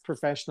last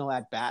professional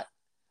at bat.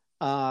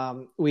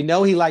 We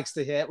know he likes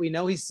to hit. We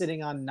know he's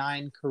sitting on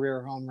 9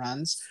 career home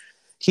runs.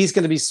 He's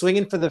going to be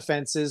swinging for the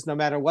fences no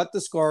matter what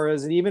the score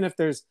is. And even if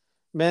there's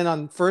men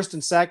on first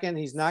and second.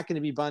 He's not going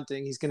to be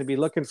bunting. He's going to be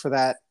looking for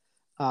that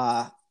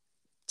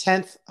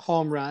 10th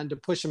home run to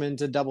push him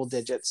into double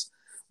digits.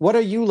 What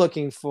are you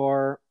looking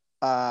for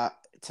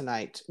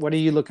tonight? What are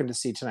you looking to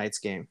see tonight's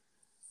game?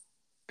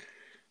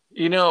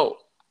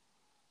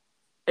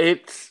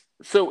 It's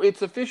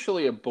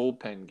officially a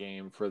bullpen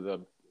game for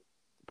the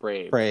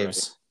Braves.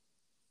 Right?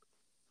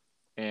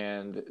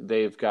 And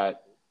they've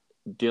got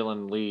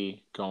Dylan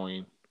Lee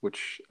going,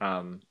 which he's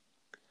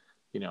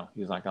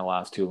not going to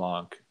last too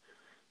long.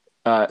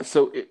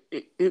 So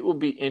it will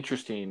be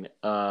interesting.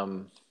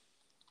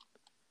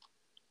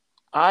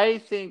 I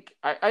think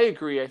I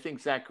agree. I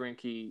think Zach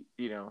Greinke,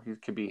 he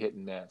could be hit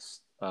and miss.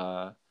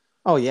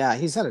 Oh yeah,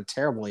 he's had a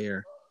terrible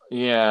year.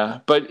 Yeah,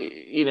 but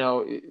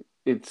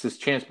it's his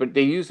chance. But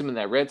they used him in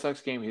that Red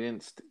Sox game. They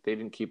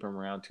didn't keep him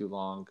around too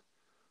long.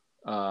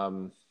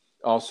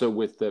 Also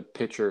with the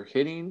pitcher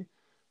hitting,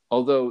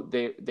 although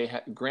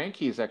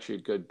Greinke is actually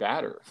a good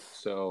batter.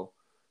 So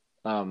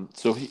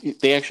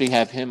they actually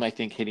have him, I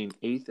think, hitting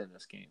 8th in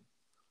this game.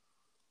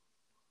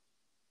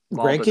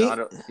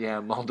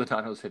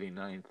 Maldonado's hitting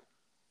 9th.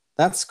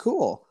 That's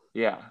cool.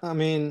 Yeah. I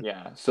mean,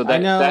 yeah. So I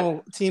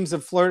know teams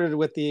have flirted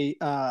with the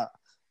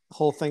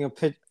whole thing of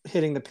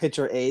hitting the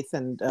pitcher 8th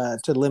and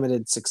to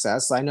limited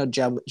success. I know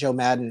Joe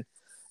Madden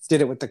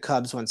did it with the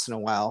Cubs once in a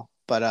while,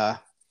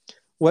 but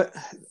what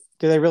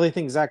do they really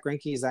think Zach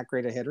Greinke is that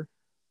great a hitter?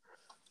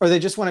 Or they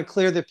just want to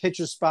clear the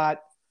pitcher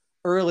spot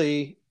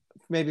early,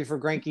 maybe for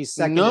Greinke's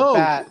second at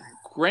bat?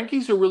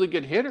 Greinke's a really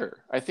good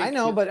hitter. I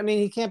know, but I mean,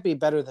 he can't be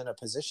better than a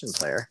position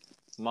player.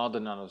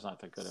 Maldonado's not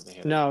that good of a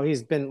hitter. No,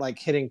 he's been like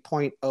hitting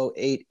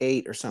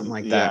 .088 or something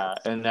like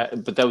that. Yeah,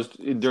 but that was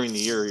during the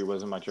year. He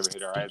wasn't much of a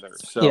hitter either.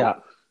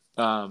 So,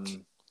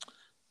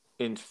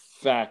 in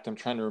fact, I'm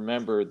trying to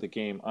remember the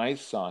game I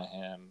saw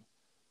him.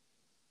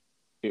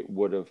 It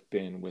would have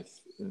been with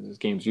the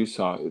games you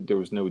saw. There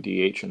was no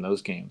DH in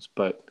those games,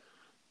 but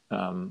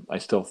I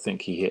still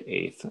think he hit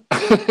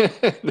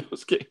 8th in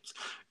those games.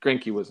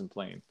 Greinke wasn't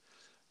playing.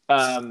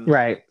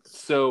 Right.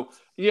 So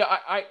yeah,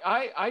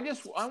 I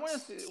want to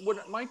see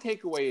what my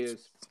takeaway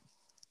is.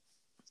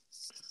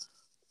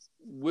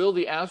 Will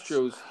the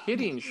Astros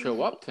hitting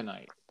show up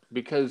tonight?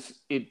 Because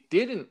it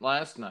didn't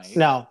last night.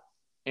 No.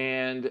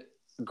 And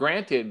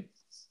granted,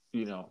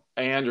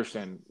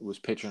 Anderson was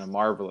pitching a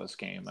marvelous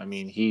game. I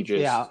mean, he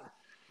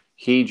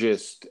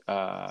just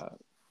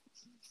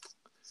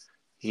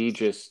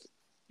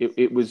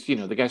it was,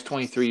 the guy's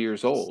 23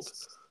 years old.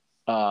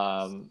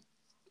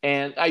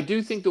 And I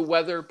do think the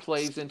weather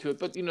plays into it,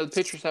 but the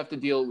pitchers have to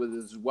deal with it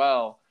as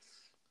well.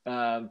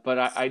 But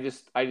I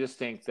just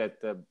think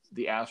that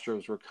the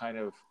Astros were kind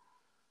of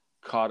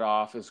caught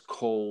off as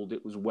cold.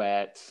 It was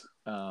wet.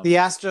 The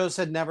Astros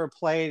had never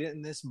played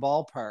in this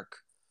ballpark.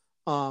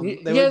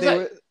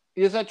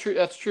 Is that true?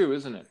 That's true,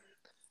 isn't it?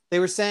 They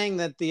were saying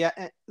that the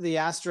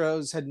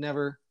Astros had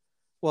never.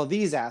 Well,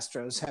 these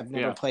Astros have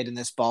never played in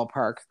this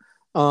ballpark.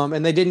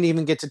 And they didn't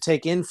even get to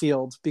take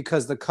infield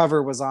because the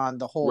cover was on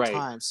the whole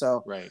time.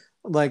 So,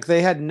 like,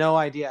 they had no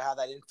idea how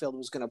that infield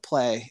was going to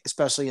play,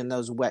 especially in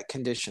those wet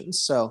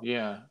conditions. So,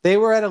 they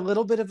were at a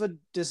little bit of a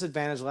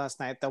disadvantage last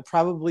night. They'll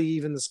probably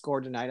even the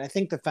score tonight. I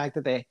think the fact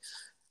that they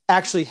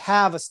actually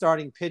have a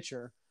starting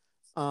pitcher,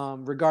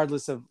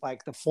 regardless of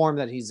like the form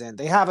that he's in,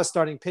 they have a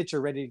starting pitcher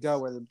ready to go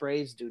where the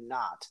Braves do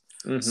not.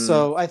 Mm-hmm.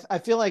 So, I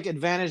feel like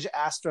advantage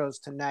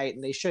Astros tonight,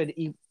 and they should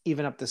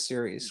even up the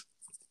series.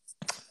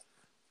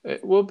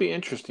 It will be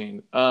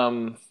interesting.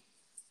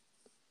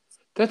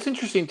 That's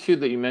interesting too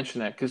that you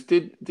mentioned that, because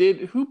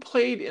did who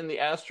played in the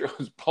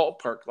Astros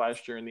ballpark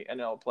last year in the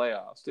NL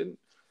playoffs?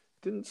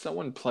 Didn't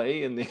someone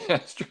play in the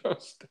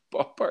Astros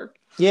ballpark?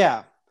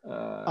 Yeah.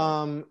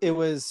 It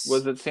was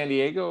it San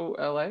Diego,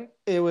 LA?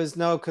 It was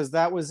because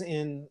that was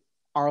in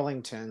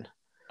Arlington.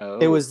 Oh.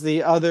 It was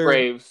the other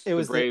Braves. It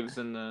was the Braves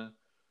and the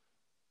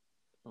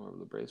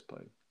Braves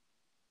played.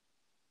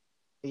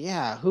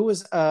 Yeah, who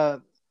was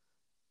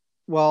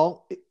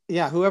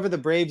whoever the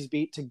Braves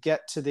beat to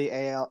get to the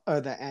AL or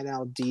the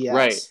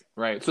NLDS.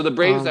 Right. So the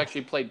Braves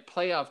actually played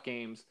playoff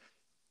games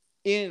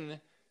in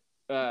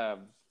the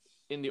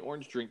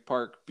Orange Drink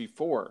Park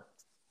before.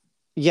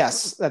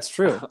 Yes, that's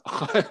true.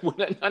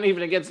 Not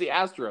even against the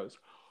Astros.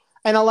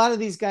 And a lot of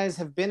these guys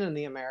have been in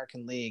the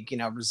American League.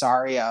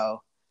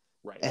 Rosario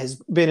has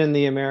been in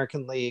the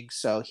American League,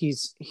 so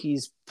he's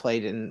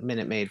played in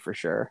Minute Maid for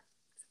sure.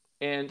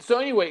 And so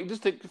anyway,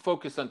 just to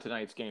focus on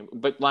tonight's game,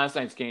 but last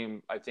night's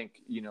game, I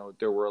think,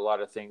 there were a lot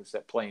of things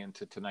that play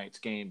into tonight's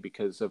game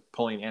because of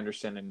pulling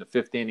Anderson in the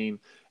 5th inning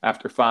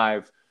after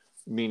 5,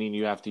 meaning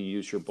you have to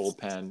use your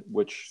bullpen,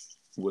 which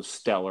was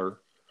stellar.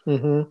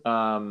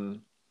 Mm-hmm.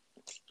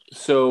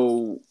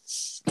 So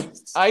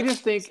I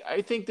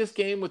think this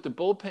game with the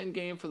bullpen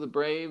game for the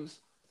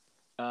Braves,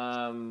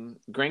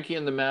 Greinke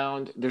on the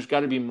mound, there's got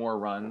to be more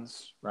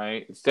runs,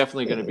 right? It's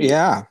definitely going to be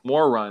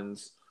more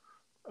runs.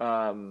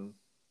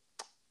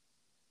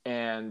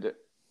 And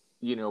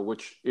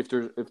which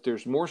if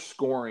there's more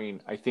scoring,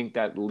 I think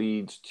that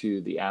leads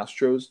to the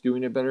Astros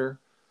doing it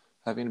better.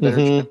 having a better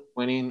chance of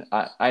winning.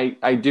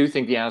 I do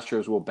think the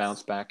Astros will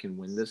bounce back and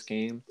win this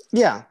game.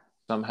 Yeah.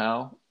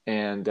 Somehow.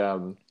 And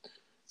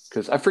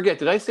because I forget,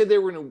 did I say they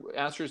were in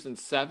Astros in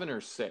 7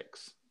 or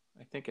 6?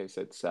 I think I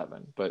said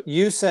 7, but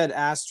you said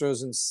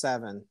Astros in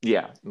 7.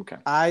 Yeah, okay.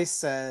 I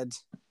said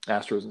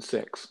Astros in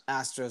 6.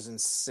 Astros in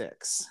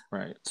 6.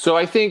 Right. So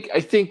I think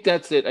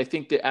that's it. I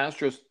think the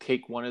Astros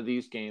take one of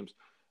these games.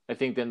 I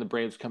think then the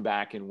Braves come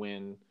back and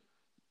win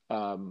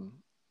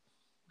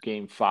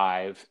game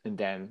 5, and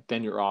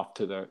then you're off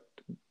to the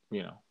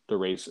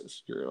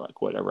races. You're like,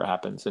 whatever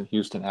happens in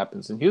Houston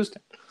happens in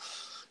Houston.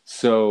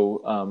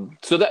 So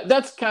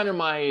that's kind of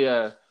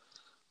my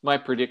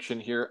prediction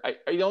here.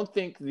 I don't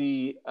think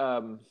the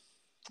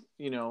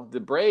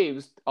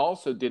Braves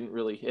also didn't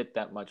really hit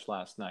that much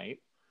last night.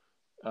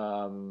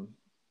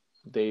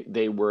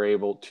 They were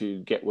able to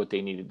get what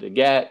they needed to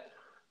get.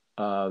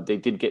 They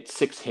did get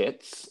 6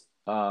 hits.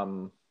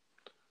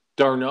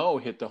 D'Arnaud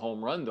hit the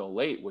home run though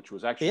late, which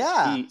was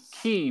actually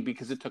key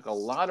because it took a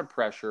lot of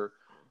pressure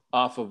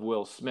off of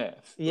Will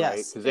Smith. Yes, right?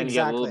 Because then he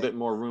had a little bit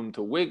more room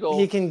to wiggle.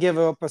 He can give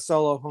up a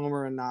solo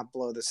homer and not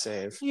blow the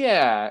save.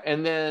 Yeah,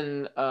 and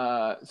then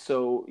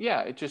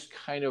it just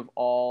kind of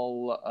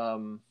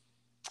all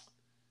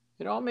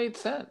it all made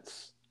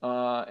sense.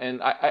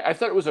 And I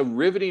thought it was a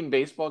riveting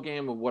baseball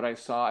game of what I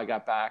saw. I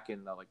got back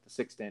in the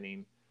 6th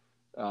inning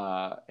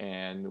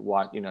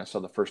and I saw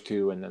the first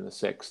 2 and then the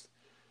 6th.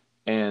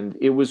 And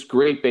it was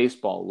great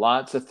baseball.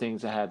 Lots of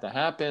things that had to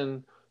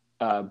happen.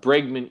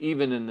 Bregman,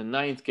 even in the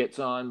 9th, gets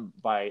on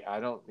by,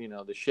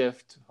 the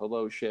shift,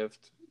 hello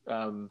shift,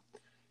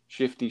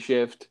 shifty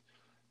shift.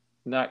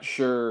 Not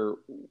sure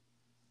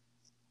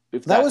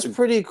if that was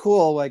pretty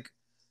cool. Like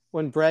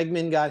when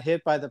Bregman got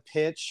hit by the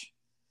pitch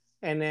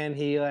and then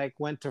he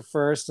went to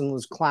first and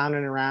was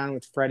clowning around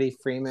with Freddie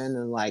Freeman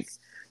and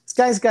this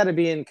guy's got to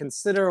be in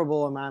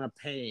considerable amount of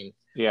pain.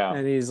 Yeah.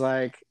 And he's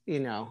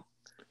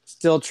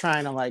still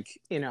trying to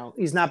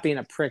he's not being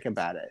a prick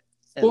about it.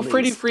 Well,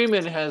 Freddie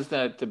Freeman has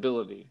that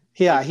ability.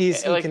 Yeah, he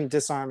can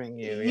disarming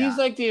you. He's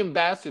like the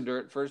ambassador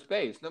at first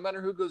base. No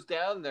matter who goes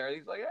down there,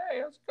 he's like,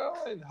 "Hey, how's it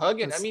going?"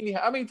 Hugging. I mean,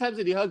 how many times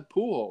did he hug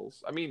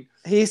Pujols? I mean,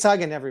 he's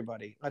hugging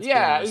everybody.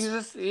 He's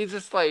just he's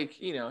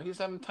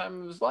having the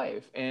time of his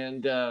life,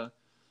 and and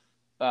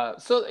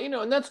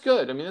that's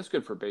good. I mean, that's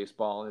good for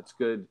baseball. It's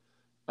good.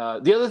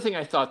 The other thing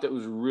I thought that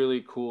was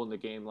really cool in the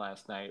game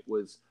last night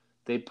was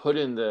they put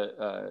in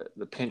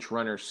the pinch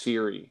runner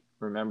Siri.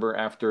 Remember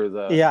after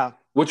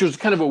which was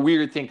kind of a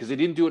weird thing because they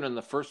didn't do it on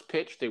the first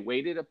pitch. They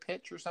waited a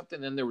pitch or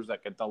something. Then there was a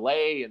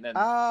delay, and then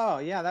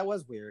that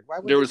was weird. Why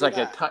would there was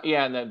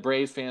and then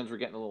Braves fans were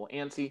getting a little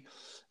antsy.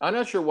 I'm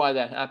not sure why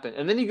that happened.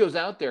 And then he goes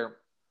out there,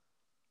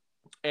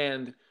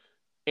 and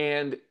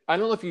I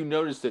don't know if you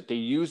noticed that they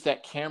used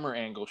that camera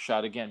angle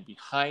shot again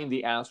behind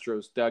the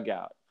Astros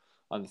dugout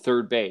on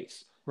third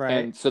base. Right.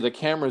 And so the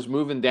camera's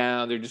moving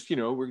down. They're just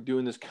we're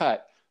doing this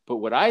cut. But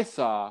what I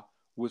saw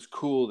was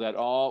cool that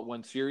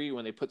when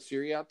they put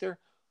Siri out there,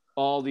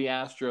 all the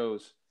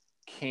Astros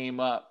came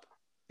up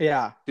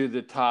to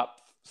the top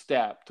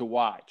step to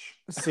watch.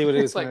 See what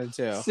he was going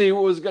to do. See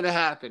what was going to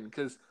happen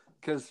because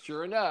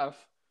sure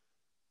enough,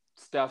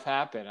 stuff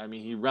happened. I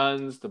mean, he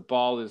runs, the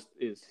ball is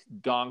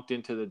donked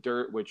into the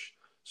dirt, which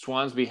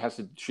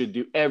Swansby should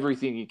do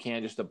everything he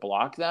can just to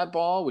block that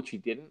ball, which he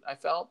didn't, I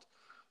felt.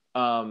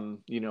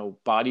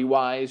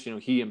 Body-wise,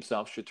 he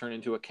himself should turn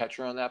into a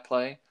catcher on that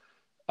play.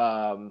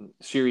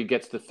 Siri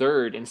gets the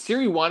third, and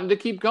Siri wanted to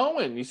keep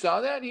going. You saw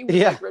that? He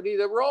was ready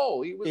to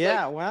roll. He was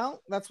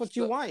well, that's what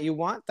you want. You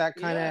want that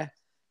kind of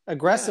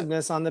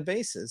aggressiveness on the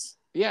bases.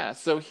 Yeah,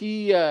 so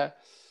he it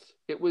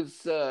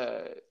was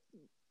just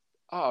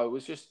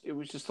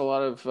a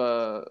lot of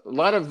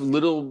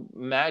little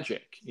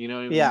magic,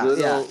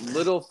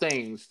 little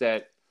things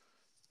that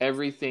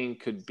everything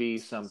could be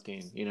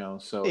something,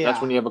 so that's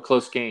when you have a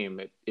close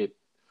game.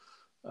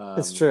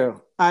 It's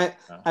true.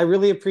 I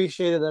really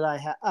appreciated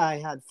that I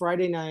had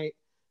Friday night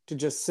to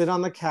just sit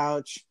on the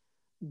couch,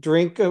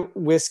 drink a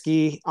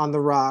whiskey on the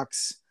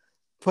rocks,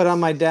 put on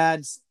my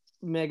dad's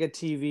mega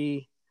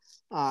TV,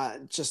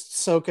 just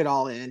soak it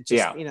all in.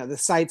 The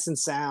sights and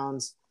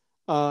sounds.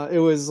 It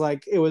was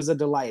a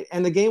delight.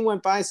 And the game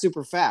went by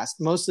super fast,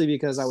 mostly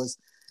because I was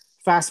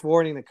fast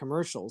forwarding the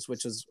commercials,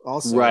 which is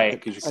also right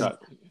because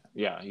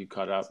you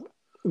caught up.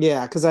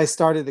 Yeah, because I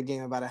started the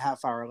game about a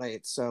half hour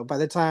late. So by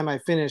the time I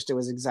finished, it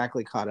was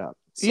exactly caught up.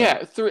 So.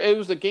 Yeah, it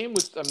was the game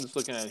was. I'm just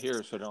looking at it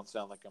here, so I don't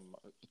sound like I'm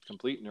a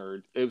complete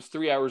nerd. It was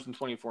 3 hours and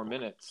 24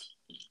 minutes.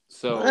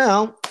 So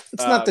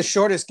it's not the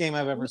shortest game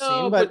I've ever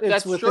seen, but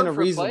it's within a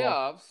reasonable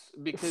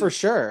playoffs for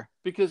sure.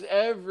 Because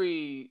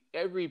every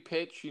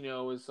pitch,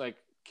 is like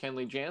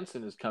Kenley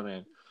Jansen has come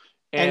in,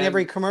 and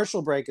every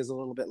commercial break is a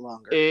little bit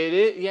longer. It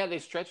is, yeah. They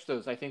stretch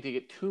those. I think they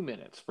get 2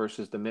 minutes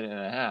versus the minute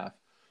and a half.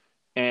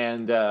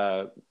 And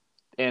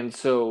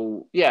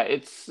so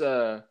it's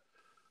I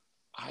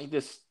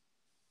just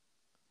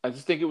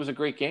think it was a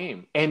great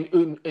game. And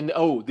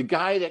the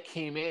guy that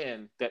came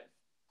in that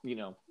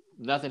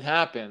nothing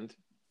happened,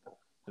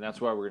 and that's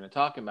why we're going to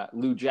talk about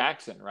Lou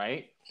Jackson,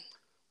 right?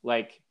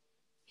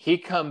 he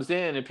comes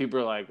in and people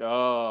are like,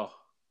 oh,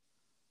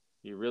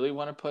 you really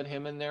want to put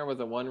him in there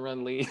with a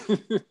 1-run lead?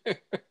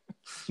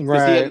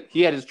 Right.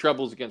 He had his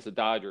troubles against the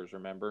Dodgers,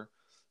 remember?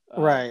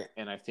 Right.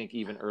 And I think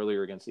even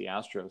earlier against the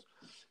Astros.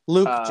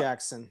 Luke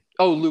Jackson.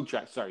 Oh, Luke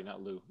Jackson. Sorry,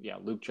 not Lou. Yeah,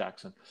 Luke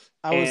Jackson.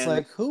 I was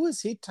like, who is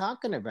he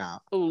talking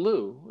about? Oh,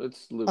 Lou.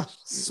 It's Luke. Oh,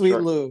 sweet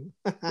Lou.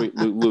 Sweet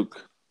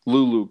Luke.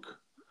 Luke.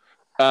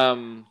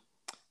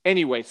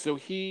 Anyway, so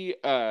he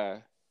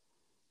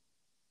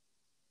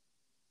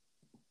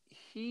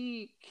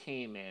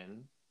came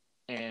in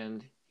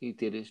and he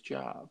did his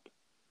job.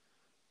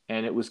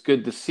 And it was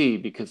good to see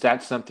because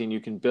that's something you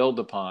can build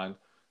upon.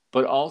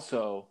 But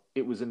also,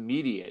 it was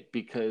immediate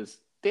because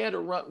they had a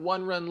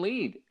 1-run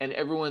lead. And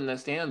everyone in the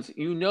stands,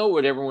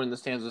 what everyone in the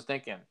stands was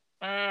thinking.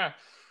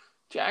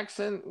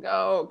 Jackson,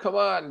 oh, come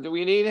on. Do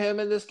we need him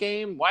in this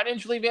game? Why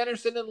didn't you leave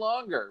Anderson in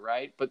longer,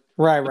 right? But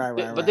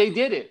they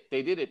did it.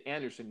 They did it.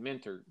 Anderson,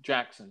 Minter,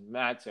 Jackson,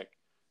 Matzik,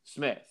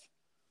 Smith.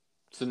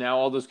 So now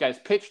all those guys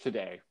pitch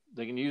today.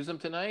 They can use them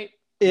tonight?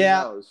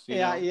 Yeah,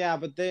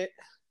 but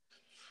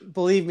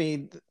believe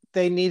me,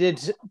 they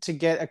needed to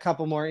get a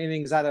couple more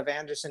innings out of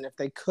Anderson if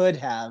they could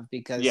have,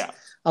 because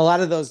a lot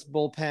of those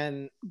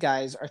bullpen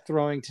guys are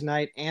throwing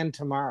tonight and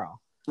tomorrow.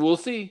 We'll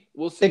see.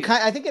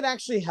 I think it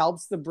actually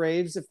helps the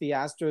Braves if the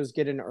Astros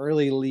get an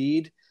early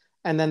lead,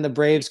 and then the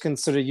Braves can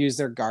sort of use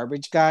their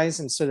garbage guys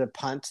and sort of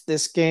punt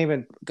this game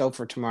and go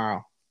for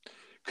tomorrow.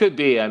 Could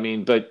be. I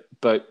mean, but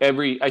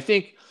I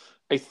think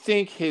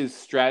his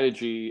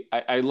strategy.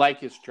 I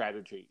like his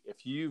strategy.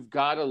 If you've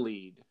got a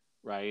lead,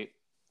 right?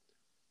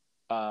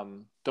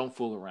 Don't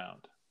fool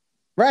around.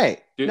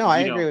 Right. I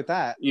agree with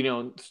that.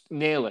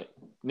 Nail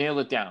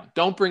it down.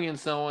 Don't bring in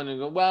someone and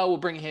go, well, we'll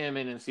bring him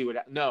in and see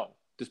what. No,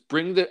 just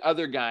bring the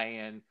other guy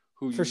in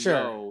who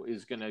know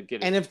is going to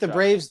get it. And if the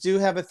Braves do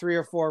have a 3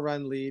 or 4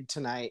 run lead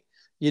tonight,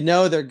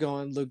 they're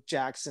going Luke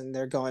Jackson,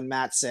 they're going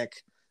Matzik,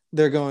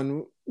 they're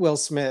going Will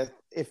Smith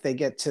if they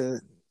get to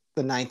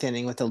the 9th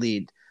inning with a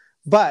lead.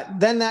 But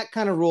then that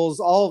kind of rules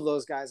all of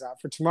those guys out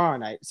for tomorrow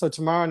night. So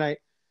tomorrow night,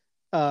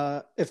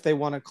 if they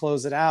want to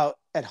close it out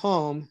at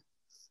home,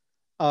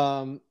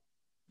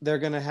 they're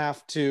going to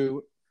have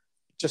to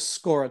just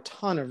score a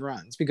ton of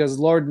runs because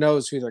Lord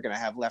knows who they're going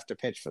to have left to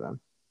pitch for them.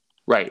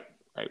 Right.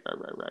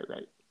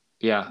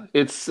 Yeah,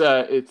 it's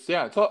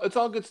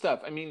all good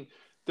stuff. I mean,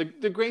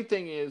 the great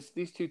thing is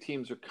these two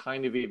teams are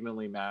kind of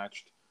evenly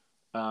matched.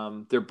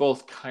 They're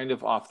both kind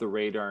of off the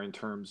radar in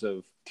terms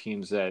of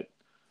teams that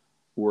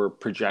were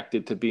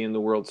projected to be in the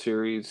World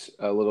Series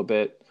a little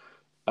bit.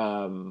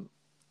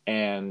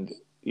 And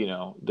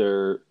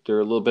they're a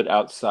little bit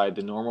outside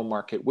the normal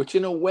market, which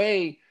in a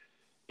way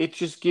it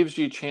just gives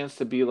you a chance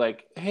to be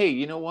like, hey,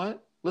 you know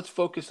what? Let's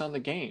focus on the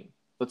game.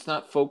 Let's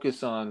not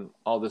focus on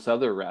all this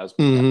other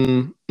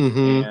raspberry.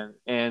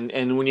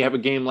 And when you have a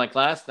game like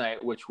last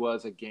night, which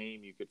was a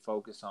game you could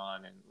focus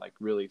on and like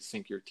really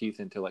sink your teeth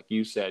into, like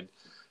you said,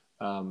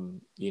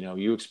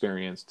 you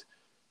experienced,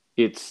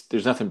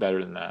 there's nothing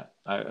better than that.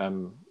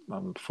 I'm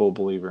a full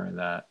believer in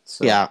that.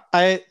 So. Yeah,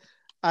 I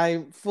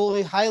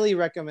highly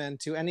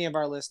recommend to any of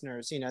our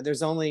listeners,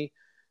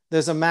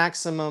 there's a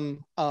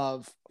maximum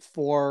of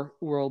 4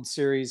 World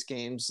Series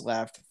games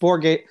left,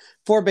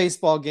 4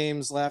 baseball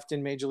games left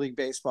in Major League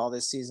Baseball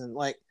this season.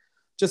 Like,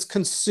 just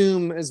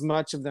consume as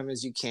much of them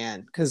as you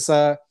can. Because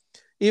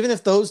even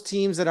if those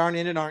teams that aren't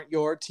in it aren't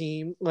your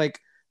team, like,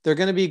 they're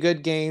going to be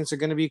good games. They're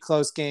going to be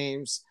close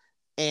games.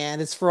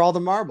 And it's for all the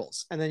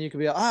marbles. And then you could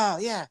be like, oh,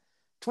 yeah,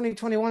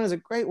 2021 is a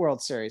great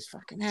World Series.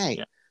 Fucking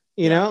hey.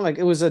 Yeah. Like,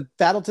 it was a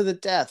battle to the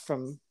death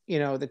from,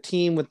 the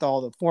team with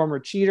all the former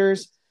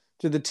cheaters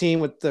to the team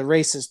with the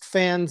racist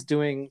fans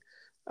doing,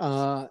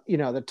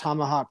 the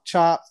tomahawk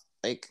chop.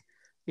 Like,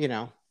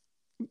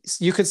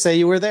 you could say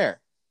you were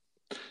there.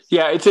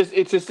 Yeah, it's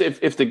just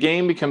if the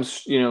game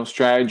becomes,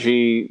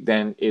 strategy,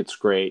 then it's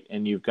great.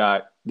 And you've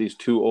got these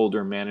 2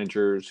 older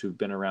managers who've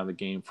been around the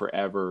game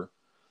forever.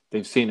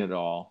 They've seen it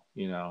all,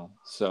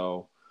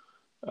 So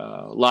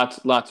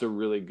lots of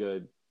really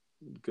good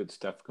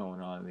stuff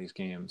going on in these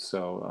games.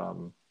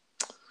 So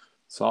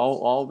it's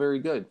all very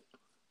good.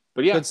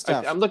 But yeah,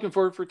 I'm looking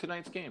forward for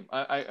tonight's game.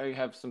 I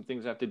have some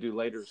things I have to do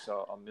later,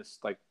 so I'll miss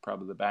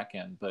probably the back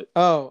end. But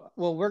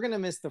we're gonna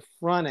miss the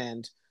front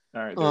end.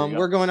 All right,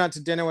 we're going out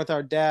to dinner with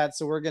our dad,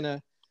 so we're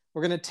gonna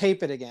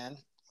tape it again.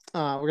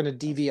 We're gonna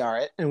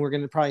DVR it, and we're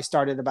gonna probably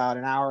start it about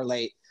an hour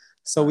late.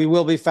 So we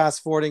will be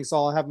fast forwarding. So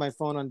I'll have my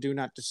phone on Do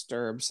Not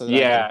Disturb. So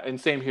that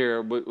and same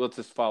here. Let's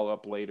just follow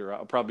up later.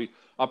 I'll probably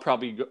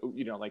go,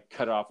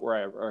 cut off where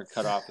I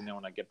cut off, and then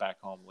when I get back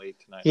home late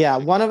tonight. Yeah,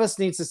 one of us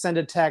needs to send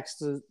a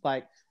text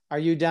like, "Are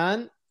you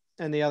done?"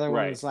 And the other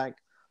one is like,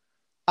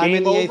 "I'm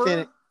in the 8th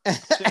inning."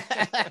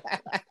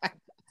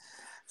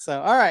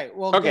 So all right,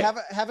 well,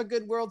 have a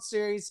good World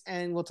Series,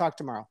 and we'll talk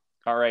tomorrow.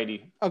 All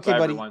righty. Okay, bye,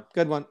 buddy. Everyone.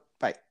 Good one.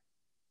 Bye.